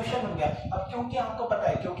आपका सॉल्यूशन बन गया। अब क्योंकि आपको पता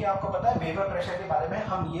है वेपर प्रेशर के बारे में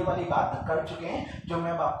हम ये वाली बात कर चुके हैं, जो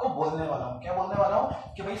मैं अब आपको बोलने वाला हूँ। क्या बोलने वाला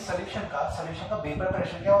हूँ कि भाई सॉल्यूशन का वेपर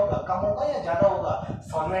प्रेशर क्या होगा, कम होगा या ज्यादा होगा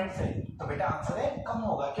सॉल्वेंट से। तो बेटा आंसर है कम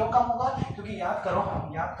होगा। क्यों कम होगा, क्योंकि याद करो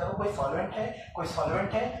कोई सॉल्वेंट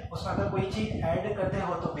है, उसमें अगर कोई चीज ऐड करते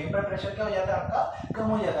हो तो वेपर प्रेशर क्या हो जाता है, आपका कम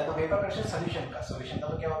हो जाता है। तो वेपर प्रेशर सॉल्यूशन का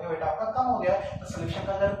तो क्या हो गया बेटा, आपका कम हो गया। तो सॉल्यूशन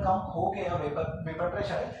का अगर कम हो गया वेपर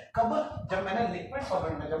प्रेशर कब, जब मैंने लिक्विड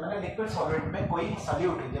सॉल्वेंट में कोई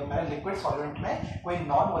सॉल्यूट, लिक्विड सॉल्वेंट में कोई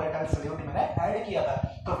नॉन वोलेटाइल सॉल्यूट मैंने ऐड किया था,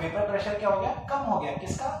 तो वेपर प्रेशर क्या हो गया, कम हो गया,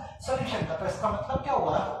 किसका, सॉल्यूशन का। तो इसका मतलब क्या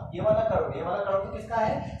हुआ, ये वाला कर्व तो किसका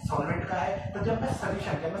है, सॉल्वेंट का है। तो जब मैं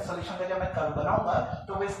सॉल्यूशन का जब मैं कर्व बनाऊंगा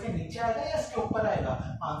तो वो इसके नीचे आएगा या इसके ऊपर आएगा,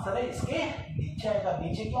 आंसर है इसके नीचे आएगा।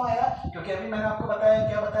 नीचे क्यों आया, क्योंकि अभी मैंने आपको बताया,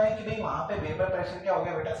 क्या बताया कि भाई वहां पे वेपर प्रेशर क्या हो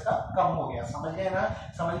गया बेटा, इसका कम हो गया। समझ गए ना,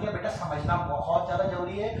 समझ गए बेटा, समझना बहुत ज्यादा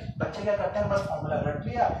जरूरी है। बच्चे क्या करते हैं, बस फॉर्मूला रट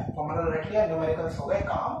लिया, न्यूमेरिकल्स हो गए,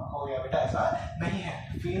 काम हो गया बेटा, ऐसा नहीं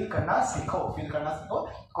है। फील करना सीखो,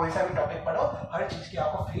 कोई सा भी टॉपिक पढ़ो, हर चीज की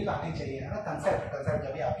आपको फील आनी चाहिए, है ना, कंसेप्ट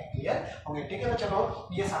जब भी आपके क्लियर होंगे, ठीक है। तो चलो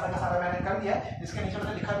ये सारा का सारा मैंने कर दिया, इसके नीचे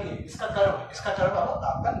मैंने लिखा भी है, इसका कर्व अब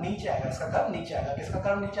आपका नीचे आएगा, इसका कर्व नीचे आएगा, किसका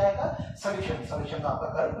कर्व नीचे आएगा, सॉल्यूशन का आपका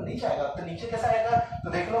कर्व नीचे आएगा। तो नीचे कैसा आएगा, तो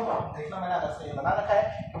देख लो मैंने अलग से ये बना रखा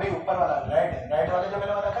है कि भाई ऊपर वाला रेड वाला जो मैंने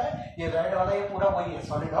बना रखा है, ये रेड वाला ये पूरा वही है,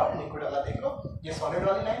 सॉलिड और लिक्विड वाला। देख लो ये सॉलिड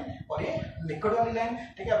वाली लाइन और ये लिक्विड वाली लाइन,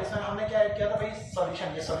 ठीक है। अब इसमें हमने क्या ऐड किया था भाई,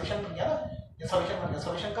 सॉल्यूशन, ये सॉल्यूशन बन गया ना, ये सॉल्यूशन बन गया।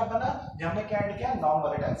 सॉल्यूशन कब बना, जब हमने क्या ऐड किया, नॉन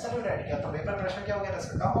वोलेटाइल सॉल्यूट ऐड किया, तो वेपर प्रेशर क्या हो गया था,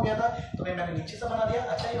 इसका कम हो गया था, तो भाई मैंने नीचे से बना दिया।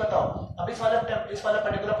 अच्छा ये बताओ, अब इस वाला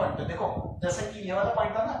पर्टिकुलर पॉइंट पे देखो, जैसे कि ये वाला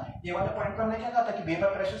पॉइंट था ना, ये वाले पॉइंट पर हमने क्या कहा था कि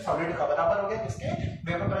वेपर प्रेशर सॉलिड का बराबर हो गया किसके,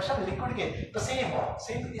 वेपर प्रेशर लिक्विड के। तो सेम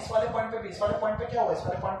इस वाले पॉइंट पे भी, इस वाले पॉइंट पे क्या हुआ, इस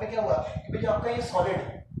वाले पॉइंट पे क्या हुआ कि भाई जो आपका ये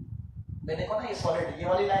सॉलिड, देखो ना ये सॉलिड, ये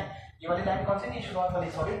वाली लाइन कौन सी थी, शुरुआत वाली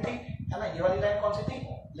सॉलिड थी, है ना, ये वाली लाइन कौन सी थी,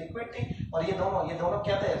 लिक्विड थी, और ये दोनों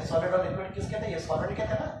क्या थे, सॉलिड और लिक्विड किसके थे, ये सॉलिड के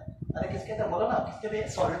थे ना, अरे किसके थे बोलो ना, किसके थे,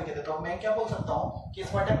 सॉलिड के थे। तो मैं क्या बोल सकता हूँ कि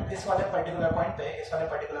इस वाले पर्टिकुलर पॉइंट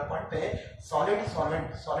पे सॉलिड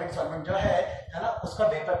सॉल्वेंट जो है ना, उसका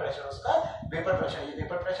वेपर प्रेशर, ये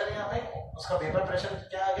वेपर प्रेशर है यहाँ पे, उसका वेपर प्रेशर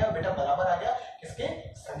क्या आ गया बेटा, बराबर आ गया किसके,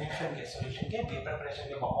 सॉल्यूशन के वेपर प्रेशर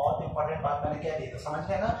के। बहुत इंपॉर्टेंट बात मैंने कह दी, तो समझ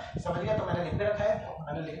गए ना, समझ गया। तो मैंने लिख के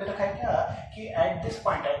रखा है क्या कि at this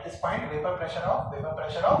point vapour pressure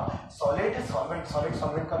of solid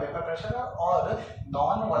solvent का वेपर प्रेशर और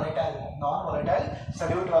नॉन वोलेटाइल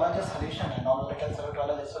सॉल्यूट वाला जो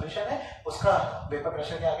सॉल्यूशन है उसका वेपर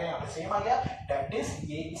प्रेशर क्या आ गया, यहाँ पे सेम आ गया। दैट इज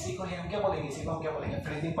ये, इसी को हम क्या बोलेंगे,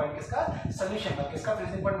 फ्रीजिंग पॉइंट किसका, सॉल्यूशन का। किसका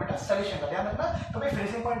फ्रीजिंग पॉइंट बेटा, सॉल्यूशन का, ध्यान रखना। तो भाई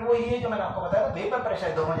फ्रीजिंग पॉइंट वही है जो मैंने आपको बताया, वेपर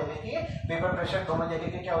प्रेशर दोनों जगह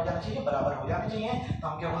के क्या हो जाना चाहिए, बराबर हो जाना चाहिए। तो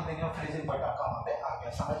हम क्या बोल देंगे, फ्रीजिंग पॉइंट आपका वहां पे आ गया,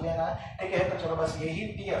 समझ लेना, ठीक है। तो चलो बस यही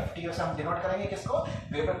टीएफ से हम डिनोट करेंगे किसको,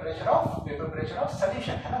 वेपर प्रेशर ऑफ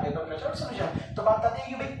सॉल्यूशन, है ना, वेपर प्रेशर ऑफ सॉल्यूशन। तो बात आती है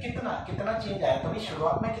कि भाई कितना चेंज आया। तो भाई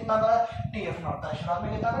शुरुआत में कितना था, टीएफ नॉट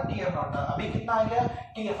था, अभी कितना आ गया,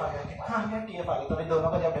 टीएफ आ गया, कितना आ गया, टीएफ आ गया। तो भाई दोनों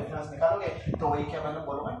का जब डिफरेंस निकालोगे तो वही क्या मैंने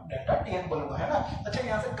बोलूंगा, डेल्टा टीएफ बोलूंगा, है ना। अच्छा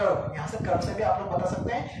यहाँ से कर्व से भी आप लोग बता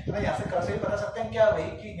सकते हैं, तो यहाँ से कर्व से भी बता सकते हैं क्या भाई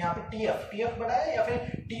कि यहाँ पे टीएफ बड़ा है या फिर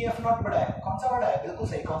टीएफ नॉट बड़ा है, कौन सा बड़ा है, बिल्कुल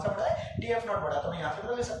सही, कौन सा बड़ा है, टीएफ नॉट बड़ा है। तो मैं यहाँ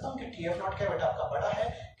से ले सकता हूँ कि टीएफ नॉट क्या बेटा आपका बड़ा है,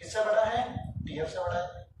 किससे बड़ा है, टीएफ से बड़ा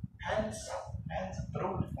है। Hence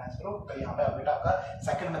proved. तो यहाँ पे बेटा आपका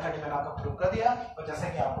सेकंड मेथड मैंने आपको प्रूव कर दिया। और जैसे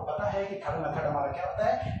कि आपको पता है कि थर्ड मेथड हमारा क्या होता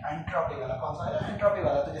है, एंट्रोपी वाला। कौन सा है, एंट्रोपी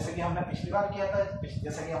वाला। तो जैसे कि हमने पिछली बार किया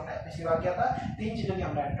था, तीन चीजों की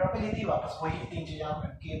हमने एंट्रोपी ली थी, वापस वही तीन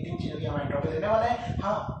चीजों की हम एंट्रोपी लेने वाले हैं।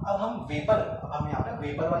 हाँ, अब हम यहाँ पे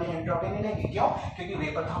वेपर वाली एंट्रोपी नहीं लेंगे, क्यों, क्योंकि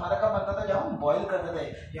वेपर तो हमारा कब बनता था, जब हम बॉइल करते थे।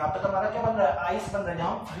 यहाँ पे तो हमारा क्या बन रहा है, आइस बन रहा है,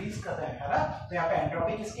 जहाँ हम फ्रीज करते हैं, है ना। तो यहाँ पे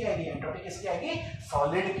एंट्रोपी किसकी आएगी,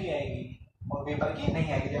 सॉलिड की आएगी, और वेपर की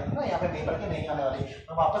नहीं आएगी, ना, यहाँ पे वेपर की नहीं आने वाली।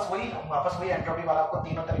 तो वापस वही एंट्रोपी वाला आपको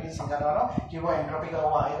तीनों तरीके से समझाने वाला हूँ कि वो एंट्रोपी का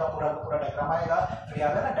वो आएगा, पूरा डायग्राम आएगा। फिर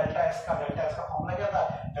याद है ना, डेल्टा एच का फॉर्मूला क्या था,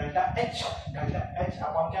 डेल्टा एच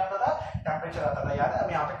अपॉन क्या आता था, टेम्परेचर आता था, याद है।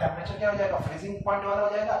 अब यहाँ पे टेम्परेचर क्या हो जाएगा, फ्रीजिंग पॉइंट वाला हो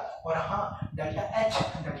जाएगा, और हाँ डेल्टा एच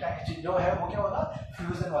जो है वो क्या होगा,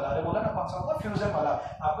 फ्यूजन वाला। अरे बोला ना कौन सा होगा, फ्यूजन वाला।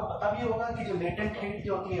 आपको पता भी होगा कि जो लेटेंट हीट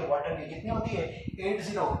जो होती है वाटर की, कितनी होती है,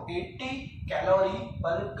 80 कैलोरी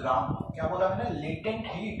पर ग्राम। क्या बोला मैंने, लेटेंट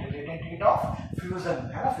हीट ऑफ फ्यूजन,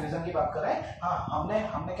 है ना, फ्यूजन की बात कर रहे हैं। हाँ, हमने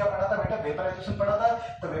क्या पढ़ा था बेटा, वेपराइजेशन पढ़ा था।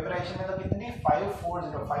 तो वेपराइजेशन में तो कितनी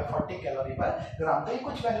 540 कैलोरी पर ग्राम। तो ये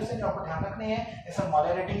कुछ वैल्यू से जो आपको ध्यान रखनी है। ऐसा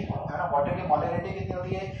मोलरिटी, है ना, वाटर की मोलरिटी कितनी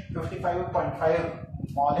होती है, 55.5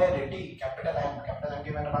 मोलरिटी, कैपिटल एम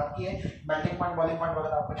की मैंने बात की है। मेल्टिंग पॉइंट, बॉइलिंग पॉइंट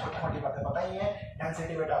वगैरह आपको छोटी मोटी बातें पता ही है।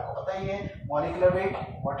 डेंसिटी बेटा आपको पता ही है, मॉलिक्यूलर वेट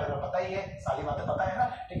वाटर का पता ही है, सारी बातें पता है ना,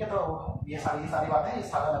 ठीक है। तो ये सारी बातें, ये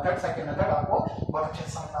सारा मेथड, सेकंड मेथड आपको बहुत अच्छे से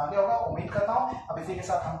समझ में आ गया होगा, उम्मीद करता हूँ। अब इसी के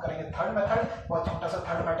साथ हम करेंगे थर्ड मेथड, बहुत छोटा सा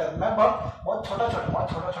थर्ड मेथड में, बहुत छोटा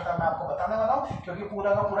मैं आपको बताने वाला हूँ, क्योंकि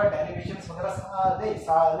पूरा का पूरा डेरिवेशन वगैरह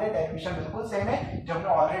सारे डेरिवेशन बिल्कुल सेम है जो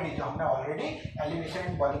हमने already elevation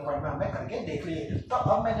in boiling point में हमने करके देख लिए। तो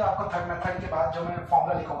अब मैं जो आपको थर्ड मेथड के बाद जो मैं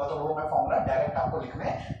फॉर्मूला लिखूंगा, तो वो मैं फॉर्मूला डायरेक्ट आपको लिखने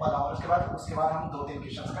वाला हूँ। उसके बाद हम दो तीन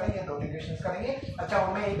क्वेश्चन करेंगे। अच्छा,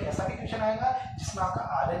 उनमें एक ऐसा भी क्वेश्चन आएगा जिसमें आपका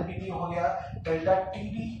RLBT हो गया, delta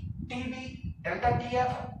TB TB, delta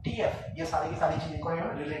TF, TF, ये सारी की सारी चीजें को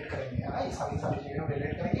रिलेट करेंगे, है ना, ये सारी की सारी चीजें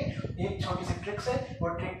रिलेट करेंगे। एक छोटी सी ट्रिक से, वो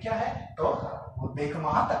ट्रिक क्या है, तो वो देख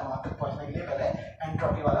वहां तक पहुंचने के लिए पहले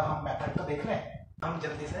एंट्रोपी वाला हम मेथड तो देख लें। हम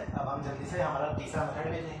जल्दी से हमारा तीसरा मेथड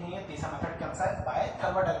भी देखेंगे। तीसरा मेथड कौन सा है, बाय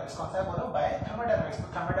थर्मोडायनामिक्स। कौन सा है बोलो, बाय थर्मोडायनामिक्स। तो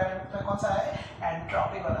थर्मोडायनामिक्स में कौन सा है,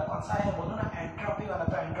 एंट्रोपी वाला। कौन सा है बोलो ना, एंट्रोपी वाला।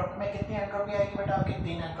 तो एंट्रोपी में कितनी एंट्रोपी आएगी बेटा आपकी,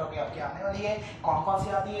 3 एंट्रोपी आपकी आने वाली है। कौन कौन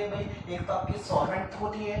सी आती है भाई, एक तो आपकी सॉल्वेंट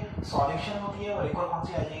होती है, सॉल्यूशन होती है, और एक और कौन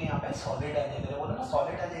सी आ जाएगी यहाँ पे, सॉलिड आ जाएगी। बोलो ना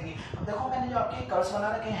सॉलिड आ जाएगी। अब देखो मैंने जो आपके कर्व्स बना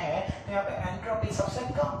रखे हैं, तो यहाँ पे एंट्रोपी सबसे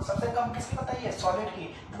कम किसकी बताई है, सॉलिड की।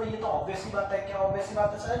 तो भाई ये तो ऑब्वियस ही बात है। क्या ऑब्वियस ही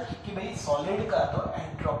बात है सर, कि भाई सॉलिड का तो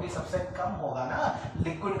एंट्रोपी सबसे कम होगा ना,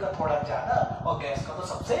 लिक्विड का थोड़ा ज्यादा, और गैस का तो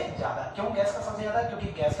सबसे ज्यादा। क्यों गैस का सबसे ज्यादा, क्योंकि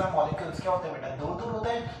गैस में मॉलिक्यूल्स क्या होते हैं बेटा, दूर होते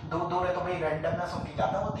हैं। दूर है तो भाई रैंडमनेस उनकी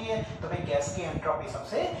ज्यादा होती है, तो भाई गैस की एंट्रोपी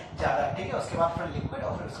सबसे ज्यादा। ठीक है, उसके बाद फिर लिक्विड,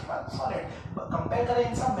 और फिर उसके बाद सॉलिड। कंपेयर करें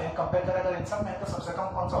इन सब में, तो सबसे कम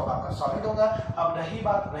कौन सा होगा, आपका सॉलिड होगा। अब रही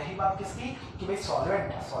बात किसकी, कि भाई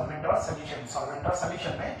सॉल्वेंट और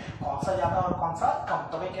सॉल्यूशन में कौन सा ज्यादा और कौन सा कम।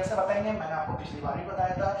 तो भाई कैसे बताएंगे, मैंने आपको पिछली बार भी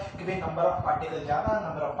बताया था कि भाई नंबर ऑफ पार्टिकल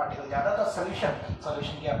ज्यादा, तो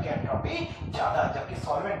सॉल्यूशन की आपकी एंट्रोपी ज्यादा, जबकि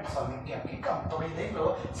सॉल्वेंट की आपकी कम। तो भाई देख लो,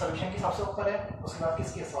 सॉल्यूशन की सबसे ऊपर है, उसके बाद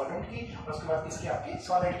किसकी, सॉल्वेंट की, और उसके बाद किसकी, आपकी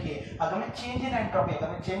सॉलिड की। अगर मैं चेंज इन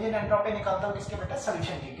एंट्रोपी निकालता हूँ किसके बेटा,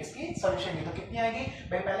 सॉल्यूशन की। किसकी, सॉल्यूशन की। तो कितनी आएगी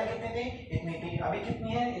भाई, पहले कितनी थी, इतनी थी, अभी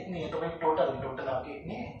कितनी है, इतनी है। तो भाई टोटल आपकी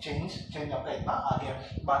इतनी चेंज आपका इतना आ गया।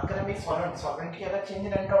 बात करें भाई सॉल्वेंट की, अगर चेंज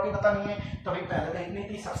इन एंट्रोपी बतानी है, तो भाई पहले तो इतनी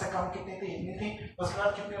थी, सबसे कम कितनी थी, इतनी थी, उसके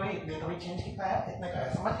बाद कितनी हुई, इतनी। तो भाई चेंज कितना है, इतने का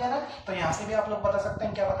है। समझ गया ना। तो यहाँ से भी आप लोग बता सकते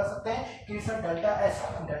हैं, क्या बता सकते हैं कि सर डेल्टा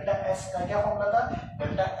एस का क्या फॉर्मूला था,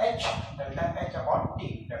 डेल्टा एच अपॉन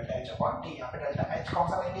टी। यहाँ पे डेल्टा एच कौन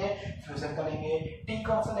सा लेंगे, फ्यूजन का लेंगे। टी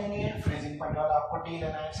कौन सा लेंगे, फ्रीजिंग पॉइंट वाला आपको टी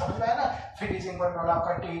लेना है। समझ में आया ना, फ्रीजिंग पॉइंट वाला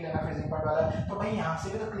आपका टी लेना, फ्रीजिंग पॉइंट वाला। तो भाई यहाँ से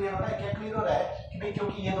भी तो क्लियर हो रहा है, क्या क्लियर हो रहा है कि भाई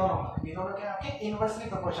क्योंकि ये दोनों क्या आपके इनवर्सली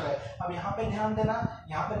प्रोपोर्शनल है। अब यहाँ पे ध्यान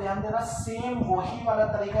देना, सेम वही वाला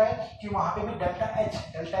तरीका है कि वहां पे भी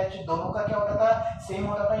डेल्टा एच दोनों का क्या होता था, सेम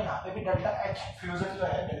होता था। यहाँ पे भी डेल्टा एच फ्यूजन जो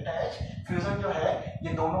है, डेल्टा एच फ्यूजन जो है,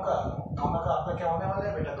 ये दोनों का आपका क्या होने वाला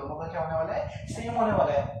है बेटा, दोनों का क्या होने वाला है, सेम होने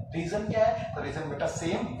वाला है। रीजन क्या है, तो रीजन बेटा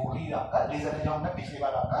सेम वही आपका रीजन है जो हमने पिछली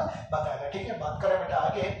बार आपका बताया था। ठीक है, बात करें बेटा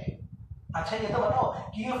आगे। अच्छा ये तो बताओ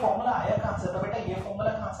कि ये फॉर्मूला आया कहां से, तो बेटा ये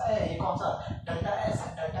फॉर्मूला कहां से आया, ये कौन सा, delta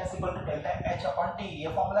S equal to delta H upon T.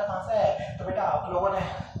 ये फॉर्मूला कहां से आया, तो बेटा आप लोगों ने,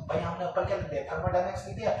 भाई हमने ऊपर क्या लिख दिया, थर्मोडायनामिक्स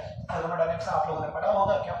लिख दिया। थर्मोडायनामिक्स आप लोगों ने पढ़ा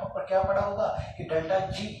होगा, क्या पढ़ा होगा कि delta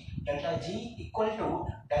G equal to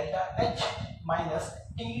delta H minus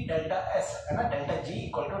T delta S, है ना। Delta G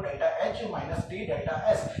equal to delta H minus T delta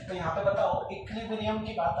S. तो यहाँ पे बताओ इक्विलिब्रियम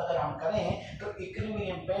की बात अगर हम करें, तो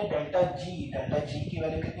इक्विलिब्रियम पे डेल्टा जी की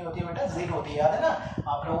वैल्यू कितनी होती है बेटा, 0 होती है। याद है ना,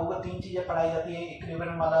 आप लोगों को 3 चीजें पढ़ाई जाती है,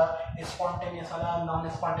 इक्विलिब्रियम वाला, स्पॉन्टेनियस वाला, नॉन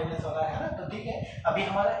स्पॉन्टेनियस वाला, है ना। तो ठीक है, अभी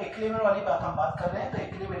हमारा इक्विलिब्रियम वाली बात हम बात कर रहे हैं। तो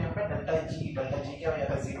इक्विलिब्रियम पे डेल्टा जी की वजह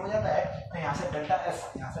से 0 हो जाता है। तो यहाँ से डेल्टा एस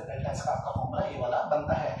का आपका फॉर्मूला ये वाला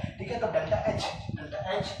बनता है। ठीक है, तो डेल्टा एच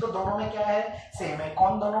तो दोनों में क्या है, सेम है।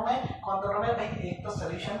 कौन दोनों में भाई, एक तो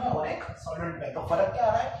सॉल्यूशन में और एक सॉल्वेंट में। तो फर्क क्या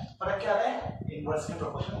आ रहा है, इनवर्सली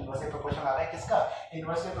प्रोपोर्शनल आ रहा है। किसका,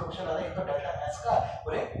 इनवर्सली प्रोपोर्शनल आ रहा है, एक तो डेल्टा एस का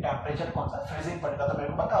और एक टेम्परेचर कौन सा, फ्रीजिंग पॉइंट का। तो मेरे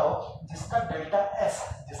को बताओ, जिसका डेल्टा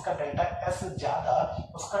एस ज्यादा,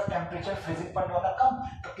 उसका टेम्परेचर फ्रीजिंग पॉइंट वाला कम।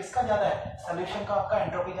 तो किसका ज्यादा है, सॉल्यूशन का आपका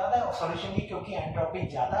एंट्रोपी ज्यादा है, और सॉल्यूशन की क्योंकि एंट्रोपी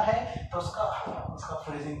ज्यादा है, तो उसका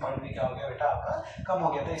फ्रीजिंग पॉइंट भी क्या हो गया बेटा, आपका कम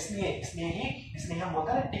हो गया। तो इसलिए हम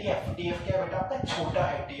बोलते हैं टीएफ क्या है बेटा, आपका छोटा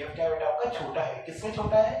है। टीएफ क्या है बेटा, आपका छोटा है। किससे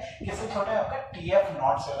छोटा है आपका, टीएफ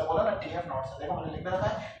नॉट से। बोला ना टीएफ नॉट से, देखो मैंने लिख दिया था,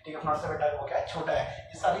 टीएफ नॉट से बेटा वो क्या है, छोटा है।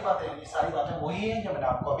 ये सारी बातें वही है जो मैंने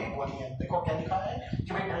आपको अभी बोली है। देखो क्या लिखा है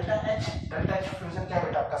कि भाई डेल्टा एच फ्यूजन क्या है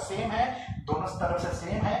बेटा, आपका सेम है, दोनों तरफ से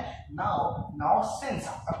सेम है। नाउ सिंस,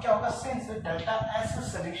 अब क्या होगा, सिंस डेल्टा एस जो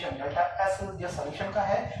सॉल्यूशन का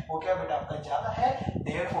है, वो क्या बेटा आपका ज्यादा है।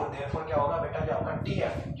 देयरफॉर क्या होगा बेटा, जो आपका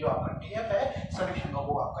टीएफ है सॉल्यूशन का,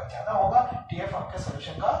 वो आपका ज्यादा होगा। टीएफ आपके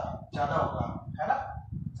सॉल्यूशन का ज्यादा होगा, है ना।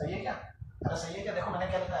 सही है क्या, अरे सही है क्या। देखो मैंने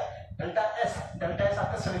क्या लिखा है, डेल्टा एस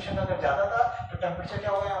आपका सॉल्यूशन का अगर ज्यादा था, तो टेम्परेचर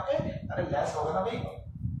क्या होगा यहाँ पे, अरे लेस होगा ना भाई।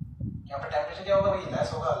 यहाँ पे टेम्परेचर क्या होगा भाई,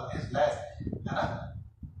 लेस होगा, है ना।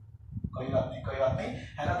 कोई बात नहीं,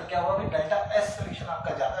 है ना। तो क्या होगा भाई, डेल्टा एस सॉल्यूशन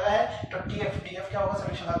आपका ज्यादा है, तो टीएफ क्या होगा,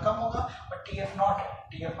 सॉल्यूशन का कम होगा। और टीएफ नॉट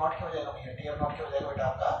क्या हो जाएगा भैया, टीएफ नॉट क्या हो जाएगा बेटा,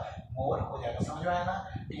 आपका मोर हो जाएगा। समझ में आया ना,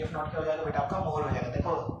 टीएफ नॉट क्या हो जाएगा बेटा, आपका मोर हो जाएगा।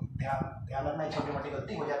 देखो ध्यान रखना, छोटी मोटी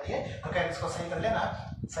गलती हो जाती है, तो क्या इसको सही कर लेना।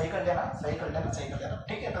 सही कर लेना, सही कर लेना, सही कर लेना।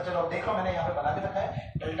 ठीक है, तो चलो देख लो मैंने यहाँ पे बना के रखा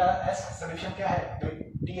है। डेल्टा एस सोल्यूशन क्या है,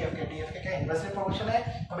 टीएफ के क्या इनवर्सली प्रोपोर्शनल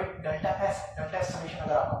है। तो भाई डेल्टा एस सोल्यूशन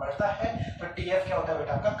अगर आपका बढ़ता है तो टीएफ क्या होता है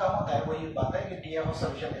बेटा, आपका कम होता है। वही बात है कि TF of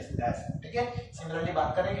solution is less. ठीक है, सिमिलरली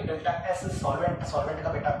बात करें कि डेल्टा एस सॉल्वेंट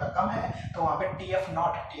का बेटा आपका कम है, तो वहां पे टीएफ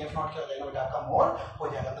नॉट क्या हो जाएगा बेटा, आपका मोर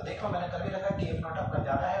हो जाएगा। तो देख लो मैंने कर भी रखा, टीएफ नॉट आपका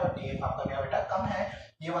ज्यादा है और टीएफ आपका क्या बेटा कम है।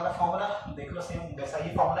 ये वाला फॉर्मूला देख लो, सेम वैसा ही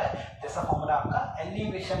फॉर्मूला है जैसा फॉर्मूला आपका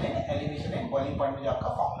एलिवेशन इन बॉइलिंग पॉइंट में जो आपका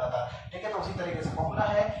फॉर्मूला था। ठीक है, तो उसी तरीके से फॉर्मूला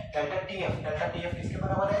है डेल्टा टीएफ किसके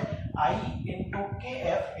बराबर है, आई इंटू के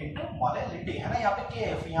एफ इंटू मोलेलिटी, है ना। यहाँ पे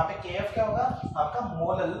के एफ क्या होगा आपका,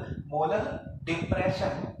 मोलल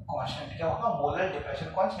डिप्रेशन कांस्टेंट। क्या होगा, मोलल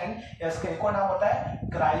डिप्रेशन कांस्टेंट। इसका एक और नाम होता है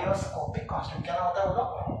क्रायोस्कोपिक कांस्टेंट। क्या नाम होता है बोलो,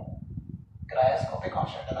 क्रायोस्कोपिक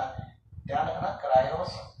कांस्टेंट, है ना, ध्यान रखना,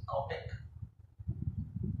 क्रायोस्कोपिक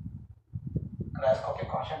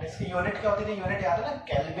कांस्टेंट। इसकी यूनिट क्या होती थी, यूनिट याद है ना,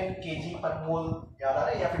 केल्विन केजी पर मोल याद आ रहा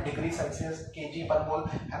है, या फिर डिग्री सेल्सियस केजी पर मोल,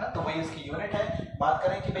 है ना। तो वही इसकी यूनिट है। बात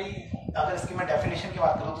करें कि भाई अगर इसकी मैं डेफिनेशन की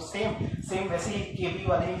बात करूं तो सेम वैसे ही केबी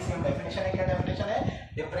वाली सेम डेफिनेशन है। क्या डेफिनेशन है,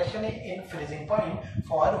 depression in freezing point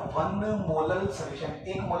for 1 molal solution.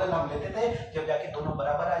 1 molal हम लेते थे जब जाके दोनों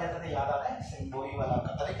बराबर आ जाते थे, याद आ रहा है, सेम वही वाला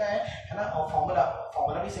का तरीका है ना। और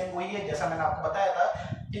फॉर्मूला भी सेम वही है जैसा मैंने आपको बताया था।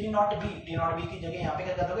 टी नॉट बी की जगह यहाँ पे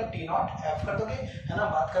क्या कर दोगे, टी नॉट एफ कर दोगे, है ना।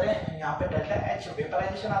 बात करें यहाँ पे डेल्टा एच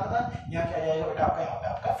वेपराइजेशन आता था, यहाँ क्या जाएगा बेटा आपका, यहाँ पे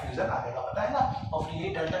आपका फ्यूजन आ जाएगा, पता है ना। और फिर ये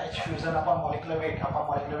डेल्टा एच फ्यूजन अपन मॉलिक्यूलर वेट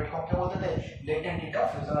को क्या बोलते थे, लेटेंट हीट ऑफ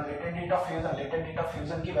फ्यूजन। और लेटेंट हीट ऑफ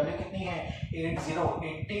फ्यूजन की वैल्यू कितनी है,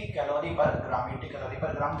 80 कैलोरी पर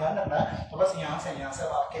ग्राम, ध्यान रखना। तो बस यहाँ से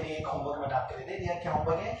आपके लिए एक होमवर्क मैंने आपके लिए दे दिया। क्या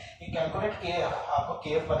होमवर्क है, कैलकुलेट के आपको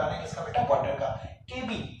केएफ बताना है किसका बेटा, वाटर का।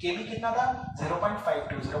 केबी कितना था,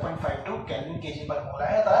 0.52 केल्विन केजी पर मोल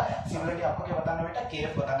आया था। सिमिलरली आपको क्या बताना है बेटा,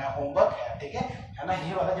 केएफ बताना है। होमवर्क है, ठीक है ना।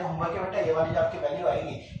 ये वाला जो होमवर्क है बेटा, ये वाली जो आपकी वैल्यू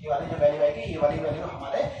आएगी, ये वाली वैल्यू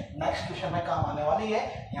हमारे नेक्स्ट क्वेश्चन में काम आने वाली है।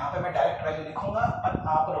 यहाँ पे मैं डायरेक्ट वैल्यू लिखूंगा और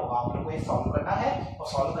आप लोगों को ये सॉल्व करना है, और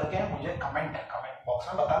सॉल्व करके मुझे कमेंट बॉक्स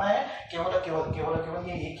में बताना है। केवल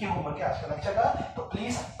ये एक ही होमवर्क है आज के लेक्चर का, तो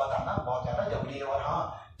प्लीज बताना, बहुत ज्यादा जरूरी है। और हाँ,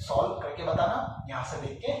 सॉल्व करके बताना, यहाँ से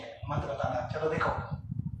देख के मत बताना। चलो देखो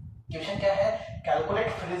क्वेश्चन क्या है, calculate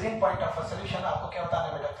freezing point of a solution. आपको क्या बताना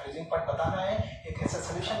है बेटा, फ्रीजिंग पॉइंट बताना है एक ऐसे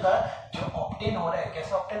सॉल्यूशन का जो ऑब्टेन हो रहा है।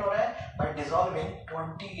 कैसे ऑब्टेन हो रहा है, bye dissolving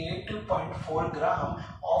 28.4 gram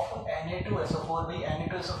of Na2SO4। भी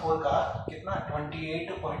Na2SO4 का कितना,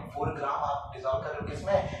 28.4 ग्राम आप डिसॉल्व कर रहे हो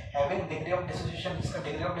किसमें, हैविंग डिग्री ऑफ डिसोसिएशन। इसका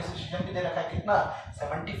डिग्री ऑफ डिसोसिएशन भी दे रखा है कितना,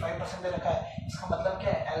 75% दे रखा है। इसका मतलब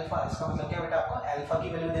क्या है, अल्फा। इसका मतलब क्या बेटा, आपको अल्फा की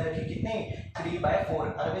वैल्यू दे रखी है कितनी, 3/4।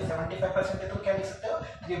 अरे भाई 75% है तो क्या लिख सकते हो,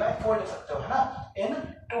 3/4 लिख सकते हो, है ना। इन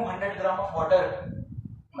 200 ग्राम ऑफ वाटर,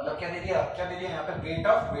 मतलब क्या दे दिया यहाँ पे,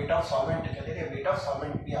 वेट ऑफ सॉल्वेंट क्या दे दिया, वेट ऑफ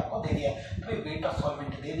सॉल्वेंट भी आपको दे दिया। तो भाई वेट ऑफ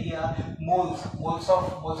सॉल्वेंट दे दिया, मोल्स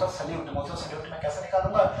ऑफ सॉल्यूट में कैसे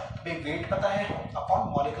निकालूंगा, तो भाई वेट पता है अपॉन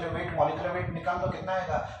मॉलिक्यूलर वेट निकाल दो, कितना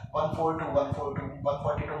आएगा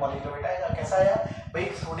 142 मॉलिक्यूलर वेट आएगा। कैसा आया भाई,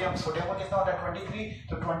 सोडियम को कितना होता है 23,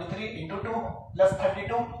 तो 23 इंटू 2 प्लस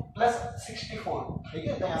 32 प्लस 64। ठीक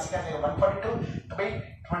है, तो यहाँ से क्या आएगा 142। तो भाई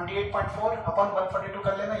 28.4 अपॉन 142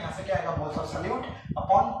 कर लेना, यहाँ से क्या आएगा, मोल्स ऑफ सॉल्यूट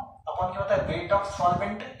अपॉन क्या होता है, weight of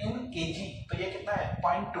solvent in KG. तो ये कितना है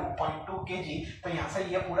 0.2 केजी। तो यहाँ से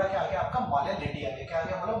ये पूरा क्या आ गया आपका, मोलेलिटी आ गया। क्या आ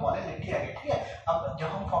गया बोलो, मोलेलिटी आ गया। ठीक है, अब जब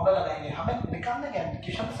हम फॉर्मूला लगाएंगे हमें निकालना क्या है,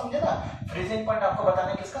 क्वेश्चन तो समझे ना। फ्रीजिंग पॉइंट आपको बताना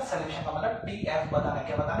है किसका, सोल्यूशन का, मतलब टीएफ बताना है।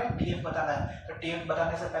 क्या बताना है, टीएफ बताना है। तो टीएफ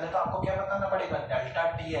बताने से पहले तो आपको क्या बताना पड़ेगा, डेल्टा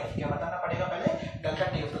टीएफ। क्या बताना पड़ेगा पहले, डेल्टा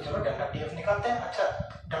टीएफ। तो चलो डेल्टा टीएफ निकालते हैं। अच्छा,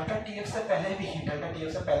 डेल्टा टीएफ से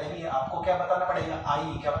पहले भी आपको क्या बताना पड़ेगा,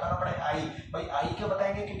 आई। क्या बताना पड़ेगा, आई। भाई आई क्यों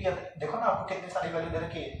बताएंगे, क्योंकि देखो ना आपको कितनी सारी वैल्यू दे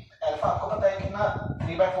रखी है। अल्फा आपको पता है कितना,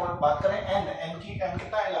 3/4। बात करें एन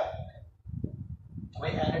कितना आएगा, तो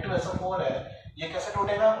भाई Na2SO4 है, ये कैसे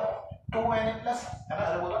टूटेगा, 2Na प्लस, है ना।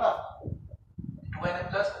 अरे बोलो ना 2Na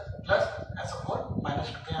प्लस SO4 माइनस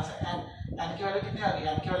 2। यहाँ से एन की वैल्यू कितनी आ गई,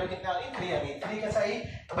 3 आ गई। 3 कैसे आई,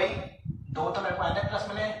 तो भाई 2 तो मेरे को Na प्लस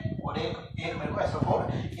मिले और एक मेरे को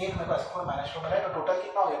SO4 माइनस 2 मिला है। तो टोटल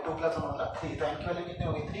कितना हो गया, 2 प्लस 1 मतलब 3। तो एन की वैल्यू कितनी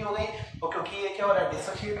हो गई, 3 हो गई। तो क्योंकि ये क्या हो रहा है,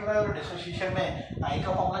 डिसोसिएट हो रहा है, और डिसोसिएशन में आई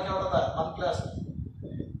का फॉर्मूला क्या होता था, 1 प्लस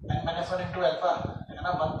n-1 इंटू अल्फा, है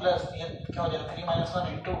ना। 1 प्लस ये क्या हो जाएगा, 3-1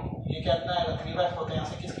 इंटू ये क्या इतना आएगा, 3/4। तो यहाँ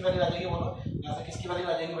से किसकी वैल्यू आ जाएगी बोलो, यहाँ से किसकी वैल्यू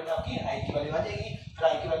आ जाएगी बेटा, आपकी आई की वैल्यू आ जाएगी। फिर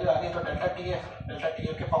आई की वैल्यू आ गई तो डेल्टा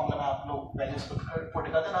टीएफ के फॉर्मूला में आप लोग वैल्यूज पुट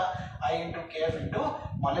कर देना, आई इंटू के एफ इंटू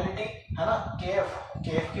मोलेलिटी, है ना। के एफ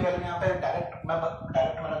की वैल्यू यहाँ पे डायरेक्ट मैं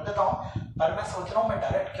रख देता हूँ, पर मैं सोच रहा हूँ मैं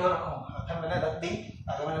डायरेक्ट क्यों रखूँ, मैंने रख दी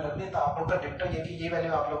अगर मैंने रख दी तो आप लोग का डिक्टो ये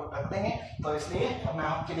वैल्यू आप लोग रख देंगे। तो इसलिए मैं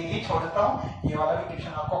आपके लिए ही छोड़ देता हूँ, ये वाला भी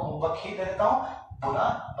क्वेश्चन आपको होमवर्क ही दे देता हूँ। बुरा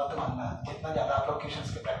मत मानना, जितना ज्यादा आप लोग क्वेश्चंस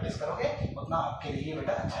की प्रैक्टिस करोगे उतना आपके लिए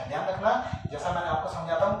बेटा अच्छा। ध्यान रखना, जैसा मैंने आपको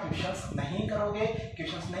समझाता हूँ, क्वेश्चंस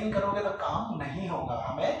नहीं करोगे तो काम नहीं होगा।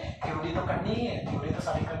 हमें थ्योरी तो करनी ही है, थ्योरी तो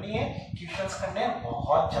सारी करनी है, क्वेश्चंस करने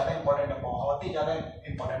बहुत ज्यादा इंपॉर्टेंट है, बहुत ही ज्यादा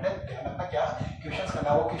इंपॉर्टेंट है। ध्यान रखना क्या क्वेश्चंस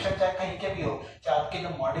करना, वो क्वेश्चन चाहे कहीं के भी हो, चाहे आपके जो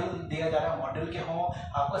मॉड्यूल दिया जा रहा है मॉड्यूल के हो,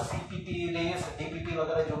 आपको सीपीपी रेस डीपीपी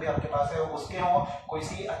वगैरह जो भी आपके पास है उसके हो, कोई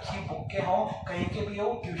सी अच्छी बुक के हो, कहीं के भी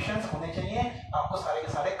हो, क्वेश्चंस होने चाहिए, आपको सारे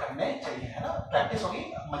के सारे करने चाहिए, है ना। प्रैक्टिस होगी,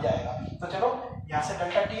 मजा आएगा। तो चलो यहाँ से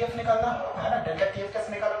डेल्टा टीएफ निकालना है ना। डेल्टा टीएफ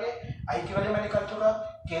कैसे निकालोगे, आई की वैल्यू मैं निकाल चुका,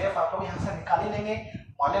 केएफ आप लोग यहाँ से निकाल ही लेंगे।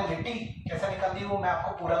 मॉलेलिटी कैसे निकाल दी वो मैं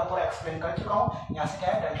आपको पूरा एक्सप्लेन कर चुका हूँ। यहाँ से क्या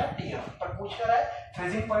है डेल्टा टीएफ, पर पूछ रहा है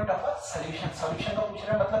freezing point of a solution का पूछ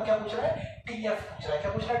रहा है, मतलब क्या पूछ रहा है, टीएफ पूछ रहा है।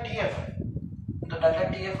 क्या पूछ रहा है, टीएफ। तो डेल्टा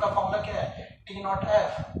टीएफ का फॉर्मूला क्या है, T not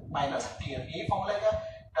F minus TF, यही फॉर्मूला क्या,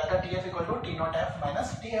 delta TF equal to T not F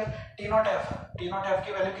minus TF. T not F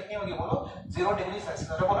की वैल्यू कितनी होगी बोलो, 0 डिग्री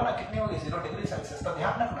सेल्सियस। अरे बोलो ना कितनी होगी, 0 डिग्री सेल्सियस। तो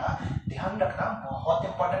ध्यान रखना, बहुत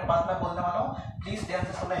इंपॉर्टेंट बात मैं बोलने वाला हूँ, प्लीज ध्यान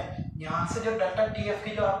से सुने। यहाँ से जो डेल्टा टीएफ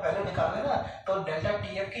की जो आप वैल्यू निकाल रहे हैं ना, तो डेल्टा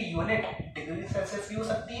टीएफ की यूनिट डिग्री सेल्सियस भी हो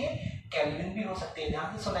सकती है, केल्विन भी हो सकती है।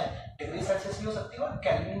 ध्यान से सुने, डिग्री सेल्सियस भी हो सकती है और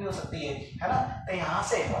केल्विन भी हो सकती है ना। तो यहाँ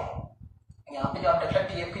पे जो आप डेल्टा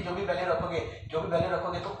टीएफ की जो भी वैल्यू रखोगे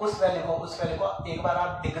तो उस वैल्यू को एक बार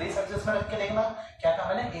आप डिग्री सेल्सियस में रख के देखना। क्या कहा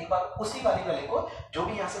मैंने, एक बार उसी वाली वैल्यू को जो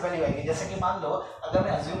भी यहाँ से वैल्यू आएगी, जैसे कि मान लो अगर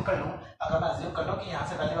मैं अज्यूम कर लूँ कि यहाँ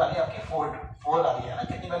से वैल्यू आ रही है आपकी 4 आ रही है ना,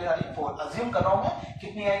 कितनी वैल्यू आ रही है 4, अज्यूम कर रहा हूँ मैं,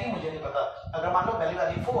 कितनी आएगी मुझे नहीं पता। अगर मान लो वैल्यू आ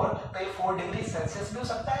रही है 4, तो ये 4 डिग्री सेल्सियस भी हो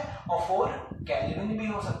सकता है और 4 केल्विन भी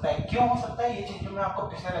हो सकता है। क्यों हो सकता है, ये चीज मैं आपको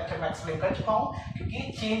पिछले लेक्चर में एक्सप्लेन कर चुका हूँ, क्योंकि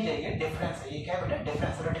ये चेंज है, ये डिफरेंस है। ये क्या है बेटा,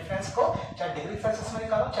 डिफरेंस है। डिफरेंस को चाहे डिग्री सेल्सियस में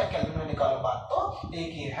निकालो चाहे केल्विन में निकालो, बात तो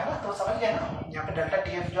एक ही है ना। तो समझ गए ना, यहाँ पे डेल्टा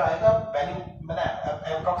टीएफ जो आएगा वैल्यू मैंने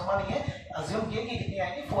अप्रॉक्स मानी है, अज्यूम किए कि कितनी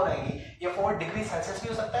आएगी 4 आएगी। ये 4 डिग्री सेल्सियस भी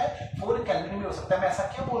हो सकता है, 4 केल्विन भी हो सकता है। मैं ऐसा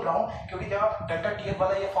क्यों बोल रहा हूँ, क्योंकि जब आप डेल्टा टीएफ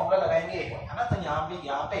वाला ये फॉर्मूला लगाएंगे है ना, तो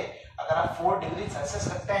यहाँ पे अगर आप 4 डिग्री सेल्सियस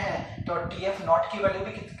रखते हैं तो टीएफ नॉट की वैल्यू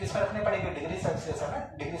भी किस में रखनी पड़ेगी, डिग्री सेल्सियस है ना।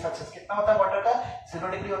 डिग्री सेल्सियस कितना होता है वाटर का, 0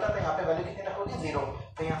 डिग्री होता है, तो यहाँ पे वैल्यू कितनी रखोगे 0।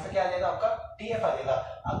 तो यहाँ से क्या आ जाएगा आपका टीएफ आ जाएगा।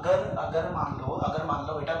 अगर मान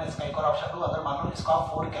लो बेटा मैं इसका एक और ऑप्शन दूं, अगर मान लो इसका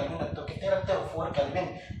 4 केल्विन रखते हो, कितने रखते हो 4 केल्विन,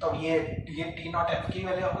 तो ये टी नॉट एफ की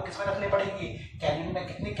वैल्यू आपको किसमें रखनी पड़ेगी, केल्विन में।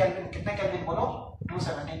 कितने केल्विन बोलो,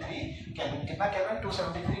 273 केल्विन। कितना केल्विन,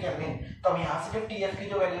 273 केल्विन। तो अब यहाँ से जो टीएफ की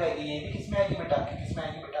जो वैल्यू आएगी ये भी किसमें आएगी बेटा,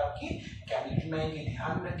 आपकी केल्विन में आएगी।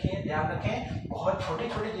 ध्यान रखें, बहुत छोटी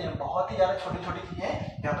चीजें, बहुत ही ज्यादा छोटी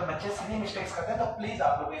चीजें जहाँ पे बच्चे सिली मिस्टेक्स करते हैं, तो प्लीज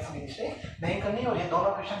आप लोग ये सिली मिस्टेक नहीं करनी। और ये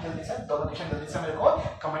दोनों क्वेश्चन जल्दी से मेरे को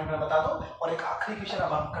कमेंट में बता दो। और एक आखिरी क्वेश्चन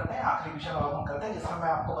अब हम करते हैं, जिसमें मैं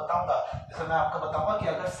आपको बताऊंगा कि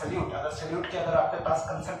अगर सल्यूट के अगर आपके पास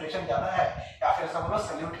कंसंट्रेशन ज्यादा है, या फिर समझ लो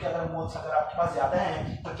सल्यूट के अगर मोल्स अगर आपके पास ज्यादा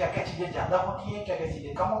है, तो क्या क्या चीजें ज्यादा होती है, क्या क्या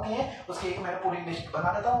चीजें कम होती है, उसकी एक मैंने पूरी लिस्ट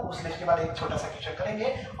बना देता हूँ। उस लिस्ट के बाद एक छोटा सा क्वेश्चन करेंगे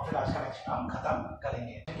और फिर आज का नेक्स्ट काम खत्म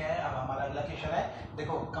करेंगे। क्या है, अब हमारा अगला क्वेश्चन है,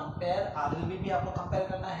 देखो कंपेयर आरएलवी भी आपको कंपेयर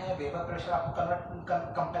करना है, वेपर प्रेशर आपको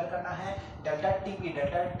कंपेयर करना है, डेल्टा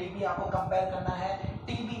टीबी आपको कंपेयर करना है,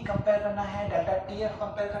 टीबी कंपेयर करना है, डेल्टा टीएफ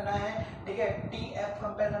कंपेयर करना है, ठीक है, टीएफ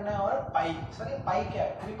कंपेयर करना है, और पाई क्या है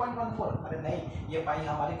 3.14। अरे नहीं, ये पाई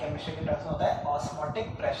हमारी केमिस्ट्री के टर्म्स में होता है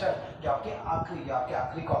ऑस्मोटिक प्रेशर, जो आपके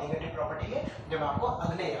आखिरी कॉलिगेटिव प्रॉपर्टी है, जो मैं आपको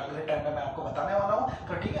अगले टर्म में मैं आपको बताने वाला हूँ।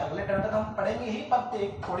 तो ठीक है, अगले टर्म तक हम पढ़ेंगे ही, पर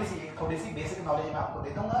एक थोड़ी सी बेसिक नॉलेज मैं आपको दे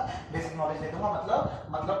दूंगा।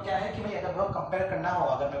 मतलब क्या है कि भाई अगर वो कंपेयर करना हो,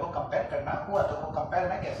 अगर मेरे को कंपेयर करना हुआ तो वो कंपेयर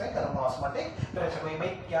मैं कैसे करूंगा ऑस्मोटिक प्रेशर को, भाई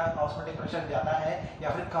क्या ऑस्मोटिक प्रेशर ज्यादा है या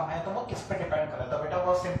फिर कम है, तो वो किस पे डिपेंड करता है। तो बेटा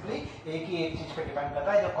वो सिंपली एक चीज पे डिपेंड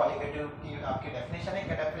करता है, जो कॉलिगेटिव की आपकी डेफिनेशन है।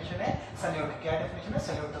 क्या डेफिनेशन है, सल्यूट। क्या डेफिनेशन है,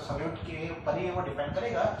 सल्यूट। तो सल्यूट के ऊपर ही वो डिपेंड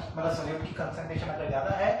करेगा, मतलब सल्यूट की कंसंट्रेशन अगर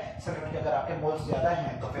ज्यादा है, सल्यूट के अगर आपके मोल्स ज्यादा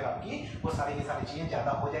हैं, तो फिर आपकी वो सारी की सारी चीजें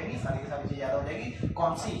ज्यादा हो जाएगी,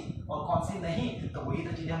 कौन सी और कौन सी नहीं, तो वही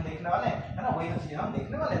तो चीजें हम देखने वाले हैं, है ना, वही तो चीजें हम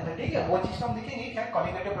देखने वाले हैं। तो ठीक है, वो चीज तो हम देखेंगे। क्या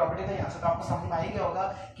कॉलिगेटिव प्रॉपर्टी था, यहाँ से तो आपको समझ में आ ही गया होगा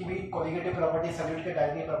कि भाई कॉलिगेटिव प्रॉपर्टी सल्यूट के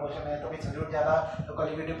डायरेक्टली प्रोपोर्शनल है, तो भाई सल्यूट ज्यादा तो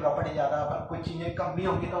कॉलिगेटिव प्रॉपर्टी ज्यादा, पर कुछ चीजें कम भी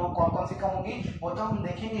होंगी, तो वो कौन सी कम होगी वो तो हम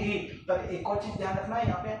देखेंगे ही। पर एक और चीज ध्यान रखना,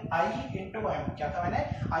 यहाँ पे I इंटू एम, क्या था मैंने,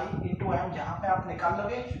 I इंटू एम, जहाँ पे आप निकाल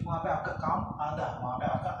लोगे वहां पे आपका काम आधा, वहां पे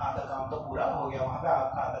आपका आधा काम तो पूरा हो गया, वहां पे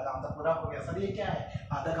आपका आधा काम तो पूरा हो गया। सर ये क्या है,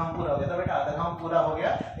 आधा काम पूरा हो गया, तो बेटा आधा काम पूरा हो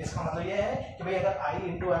गया, इसका मतलब ये है कि भाई अगर I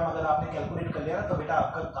इंटू एम अगर आपने कैलकुलेट कर लिया तो बेटा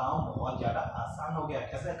आपका काम बहुत ज्यादा आसान आसान हो गया।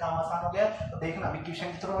 कैसे काम आसान हो गया तो देखना, अभी क्वेश्चन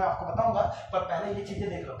के थ्रू मैं आपको बताऊंगा, पर पहले ये चीजें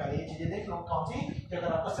देख लो, पहले ये चीजें देख लो। कौन सी? कि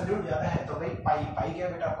अगर आपका सॉल्यूट ज्यादा है तो भाई पाई, पाई क्या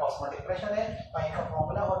बेटा आपका ऑस्मोटिक प्रेशर है। पाई का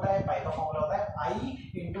फॉर्मूला होता है, पाई का फॉर्मूला होता है आई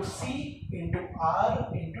into C into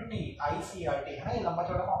are into T, I C R T है ना, ये लंबा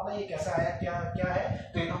चौड़ा फॉर्मूला। ये कैसे आया, क्या क्या है,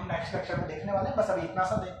 तो ये तो हम नेक्स्ट लेक्चर में देखने वाले हैं। बस अभी इतना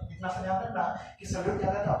सा ध्यान रखना कि सॉल्यूट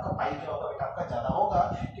ज्यादा है तो आपका पाई क्या होगा बेटा आपका ज्यादा होगा।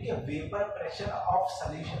 ठीक है, vapour pressure of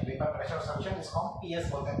solution, vapour pressure of solution जिसको हम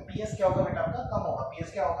पीएस बोलते हैं, पीएस क्या होगा बेटा आपका कम होगा।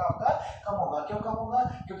 पीएस क्या होगा आपका कम होगा। क्यों कम होगा?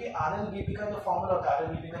 क्योंकि आरएलवीपी का जो फॉर्मूला होता है,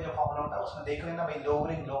 आरएलवीपी का जो फॉर्मूला होता है उसमें देख लेना भाई,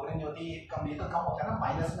 लोअरिंग जो होती है कम, ये तो कम होता है ना,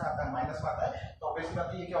 माइनस में आता है, माइनस में आता है, तो ऑब्वियसली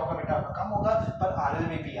बात है ये क्या होगा बेटा आपका कम होगा। पर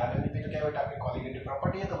आरएलवीपी तो क्या बेटा आपकी क्वालिटेटिव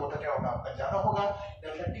प्रॉपर्टी है, तो वो तो क्या होगा आपका ज्यादा होगा।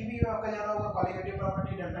 डेल्टा टीबी में आपका ज्यादा होगा क्वालिटेटिव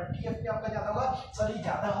प्रॉपर्टी, डेल्टा टीएफ भी आपका ज्यादा होगा। सर ये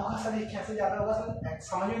ज्यादा होगा, सर ये कैसे ज्यादा होगा? सर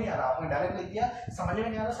समझ में नहीं आ रहा, आपने डायरेक्ट लिख दिया, समझ में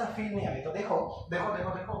नहीं आ रहा सर, फील नहीं आ रही। तो देखो देखो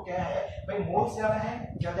देखो देखो क्या है भाई, मोल्स ज्यादा है,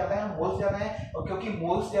 क्या ज्यादा है? मोल्स ज्यादा है, और क्योंकि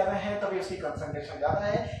मोल्स ज्यादा है तभी उसकी कंसंट्रेशन ज्यादा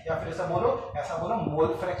है, या फिर ऐसा बोलो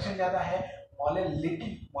मोल फ्रैक्शन ज्यादा है,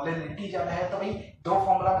 मोलेलिटी ज्यादा है। तो भाई दो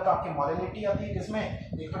फॉर्मूला में तो आपकी मोलेलिटी आती है, किसमें?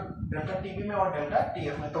 एक तो डेल्टा टीबी में और डेल्टा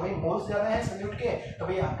टीएफ में। तो भाई मोल्स ज्यादा है सॉल्यूट के, तो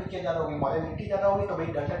भाई आपकी क्या ज्यादा होगी? मोलेलिटी ज्यादा होगी, तो भाई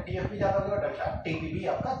डेल्टा टीएफ भी ज्यादा होगी और डेल्टा टीबी भी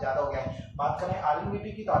आपका ज्यादा हो गया है। बात करें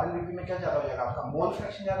आरएलवीपी की, तो आरएलवीपी में क्या ज्यादा हो जाएगा आपका? मोल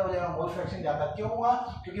फ्रैक्शन ज्यादा हो जाएगा। मोल फ्रैक्शन ज्यादा क्यों हुआ?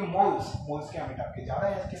 क्योंकि मोल्स क्या बेटा आपके ज्यादा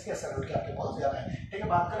है, किसके? सॉल्यूट के आपके मोल्स ज्यादा है। ठीक है,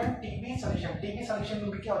 बात करें टीबी सॉल्यूशन, टीबी सॉल्यूशन में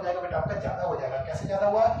भी क्या हो जाएगा बेटा आपका ज्यादा हो जाएगा। कैसे ज्यादा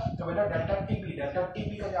हुआ? तो बेटा डेल्टा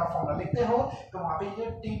टीबी का जब आप फॉर्मूला लिखते हो तो वहां पे जो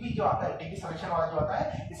टीबी जो आता है, टीबी सॉल्यूशन वाला जो आता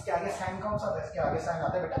है, इसके आगे साइन कौन सा आता है? इसके आगे साइन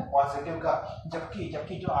आता है बेटा पॉजिटिव का।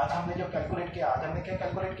 जबकि जो आज हमने जो कैलकुलेट किया, आज हमने क्या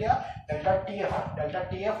कैलकुलेट किया? डेल्टा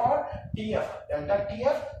टीएफ और टीएफ, डेल्टा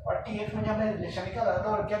टीएफ और टीएफ में जब हमने रिलेशन निकाला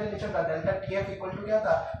तो क्या रिलेशन था? डेल्टा टीएफ इक्वल टू क्या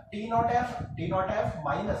था? T not F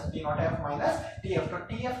minus TF. तो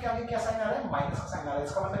टीएफ के आगे क्या साइन आ रहा है? माइनस का साइन आ रहा है।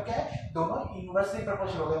 इसका मतलब क्या है? दोनों इनवर्सली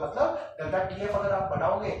प्रोपोर्शनल हो गए, मतलब डेल्टा टीएफ अगर आप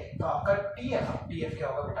बढ़ाओगे तो आपका टीएफ क्या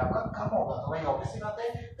होगा बेटा आपका कम होगा। तो भाई ऑब्वियसली बात है,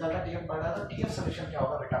 डेल्टा टीएफ बढ़ रहा है तो टीएफ सॉल्यूशन क्या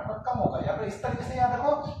होगा बेटा आपका कम होगा। या तो इस तरीके से याद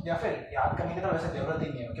रखो, या फिर याद करने की तो वैसे जरूरत ही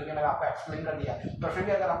नहीं है क्योंकि मैंने आपको एक्सप्लेन कर दिया। तो फिर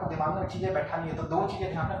भी अगर आपको दिमाग में चीजें बैठानी है तो दो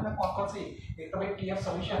चीजें ध्यान रखना, कौन कौन सी? एक तो भाई टीएफ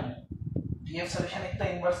सॉल्यूशन एक तो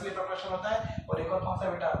इनवर्सली प्रोपोर्शनल होता है, और एक और कौन सा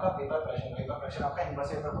बेटा आपका वेपर प्रेशर आपका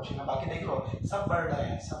इनवर्सली प्रोपोर्शनल है। बाकी देख लो सब बढ़ रहे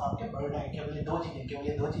हैं, सब आपके बढ़ रहे हैं। केवल ये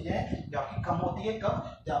दो चीजें हैं जो आपकी कम होती है। कब?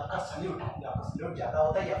 जब आपका सॉल्यूट ज्यादा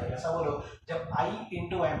होता है, या फिर ऐसा बोलो जब I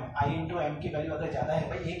इंटू एम की वैल्यू अगर ज्यादा है।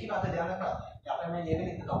 भाई एक ही बात है, ध्यान रखना, यहाँ पे मैं ये भी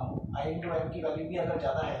लिख देता हूँ, I इंटू एम की वैल्यू भी अगर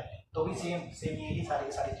ज्यादा है तो भी सेम यही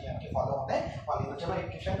सारी चीजें आपके फॉलो होने वाली। तो चलो एक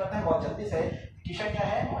क्वेश्चन करते हैं बहुत जल्दी से। क्वेश्चन क्या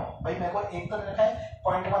है भाई, मेरे को एक तो लिखा है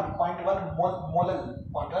 0.1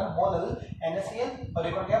 मोलल NaCl और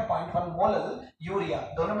एक और क्या है 0.1 मोलल यूरिया।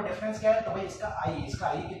 दोनों में डिफरेंस क्या है? तो भाई इसका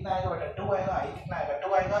I कितना आएगा बेटा? 2 आएगा। I कितना आएगा?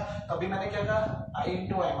 2 आएगा। तो अभी मैंने क्या कहा? I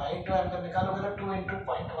इंटू एम जब निकालोगे तो 2 इंटू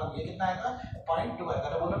 0.1 ये कितना आएगा? 0.2 आएगा।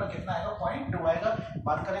 तो बोलो ना कितना आएगा? 0.2 आएगा।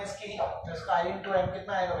 बात करें इसकी तो इसका I इंटू एम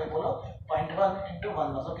कितना आएगा भाई? बोलो 0.1 इंटू 1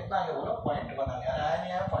 मतलब कितना आएगा? बोलो 0.1 आ गया। आया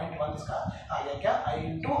नहीं आया? 0.1 इसका आ गया क्या? I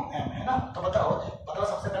इंटू एम है ना। तो बताओ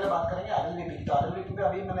सबसे पहले बात करेंगे आरएलवीपी की। तो आरएलवीपी पे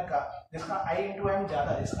अभी मैंने कहा जिसका I इंटू एम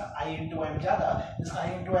ज्यादा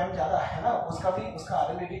है ना, उसका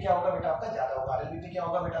आरएलवीपी क्या होगा बेटा आपका ज्यादा होगा। आरएलवीपी क्या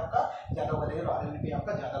होगा बेटा आपका ज्यादा होगा। देखो आरएलवीपी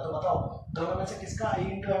आपका ज्यादा। तो बताओ दोनों में से किसका I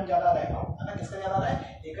इंटू एम ज्यादा रहेगा? है ना, किसका ज्यादा है?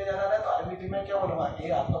 ए का ज्यादा है। तो आरएलवीपी में क्या बोलूंगा? ए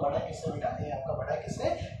आपका बड़ा है किससे बेटा? ए आपका बड़ा है किससे?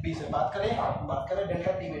 बी से। बात करें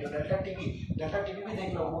डेल्टा टीबी। तो डेल्टा टीबी भी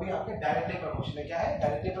देख लो, वो भी आपके डायरेक्टली प्रोपोर्शनल है। क्या है?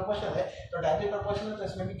 डायरेक्टली प्रोपोर्शनल है। तो डायरेक्टली प्रोपोर्शनल तो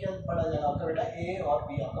इसमें भी क्या बड़ा जाएगा आपका बेटा? ए और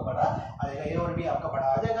बी आपका बड़ा आ जाएगा। ए और बी आपका बड़ा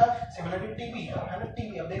आ जाएगा। सिमिलरली टीबी है ना,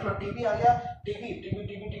 टीबी अब देख लो, टीबी आ गया।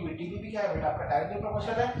 टीबी भी क्या है बेटा आपका? डायरेक्टली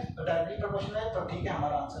प्रोपोर्शनल है। तो डायरेक्टली प्रोपोर्शनल है तो ठीक है,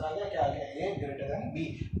 हमारा आंसर आ गया। क्या आ गया? ए greater than B.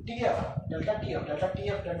 Delta TF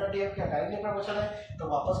क्या डायरेक्टली प्रोपोर्शनल है, तो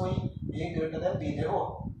वापस वही ए ग्रेटर देन बी। देखो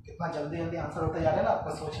कितना जल्दी आंसर होते जा रहा है ना, आपको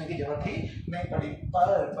सोचने की जरूरत ही नहीं पड़ी।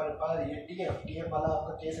 पर ये टीएफ वाला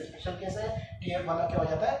आपका केस स्पेशल केस है। टीएफ वाला क्या हो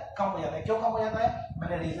जाता है? कम हो जाता है। क्यों कम हो जाता है?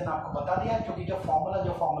 मैंने रीजन आपको बता दिया, क्योंकि जो फॉर्मूला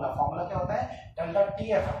क्या होता है? डेल्टा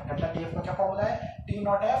टीएफ का क्या फॉर्मूला है? T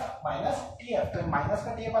not F minus TF. तो माइनस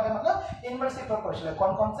का टीएफ आ गया, मतलब इनवर्सली प्रोपोर्शनल है।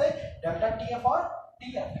 कौन से? डेल्टा टीएफ और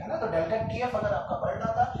टीएफ है ना। तो डेल्टा टीएफ अगर आपका बढ़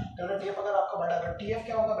रहा था, तो टीएफ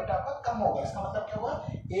क्या होगा बेटा आपका? कम होगा। इसका मतलब क्या होगा?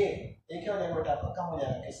 ए क्या हो जाएगा बेटा आपका? कम हो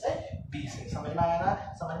जाएगा। किससे? बी से। समझ में आया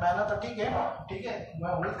ना? तो ठीक है। मैं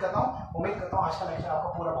उम्मीद करता हूँ आज का लेक्चर आपको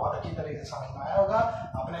पूरा बहुत अच्छी तरीके से समझ में आया होगा,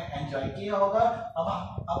 आपने एंजॉय किया होगा। अब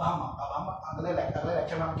हम अगले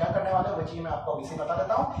लेक्चर में हम क्या करने वाले हैं वो चीज मैं आपको अभी से बता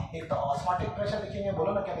देता हूँ। एक तो ऑस्मोटिक प्रेशर लिखेंगे,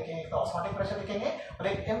 बोलो ना क्या लिखेंगे? एक तो ऑस्मोटिक प्रेशर लिखेंगे और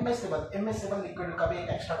एक इमिसिबल लिक्विड का भी एक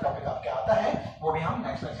एक्स्ट्रा टॉपिक आपके आता है, वो भी हम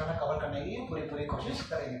नेक्स्ट लेक्चर में कवर करने की पूरी कोशिश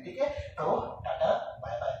करेंगे। ठीक है, तो टाटा।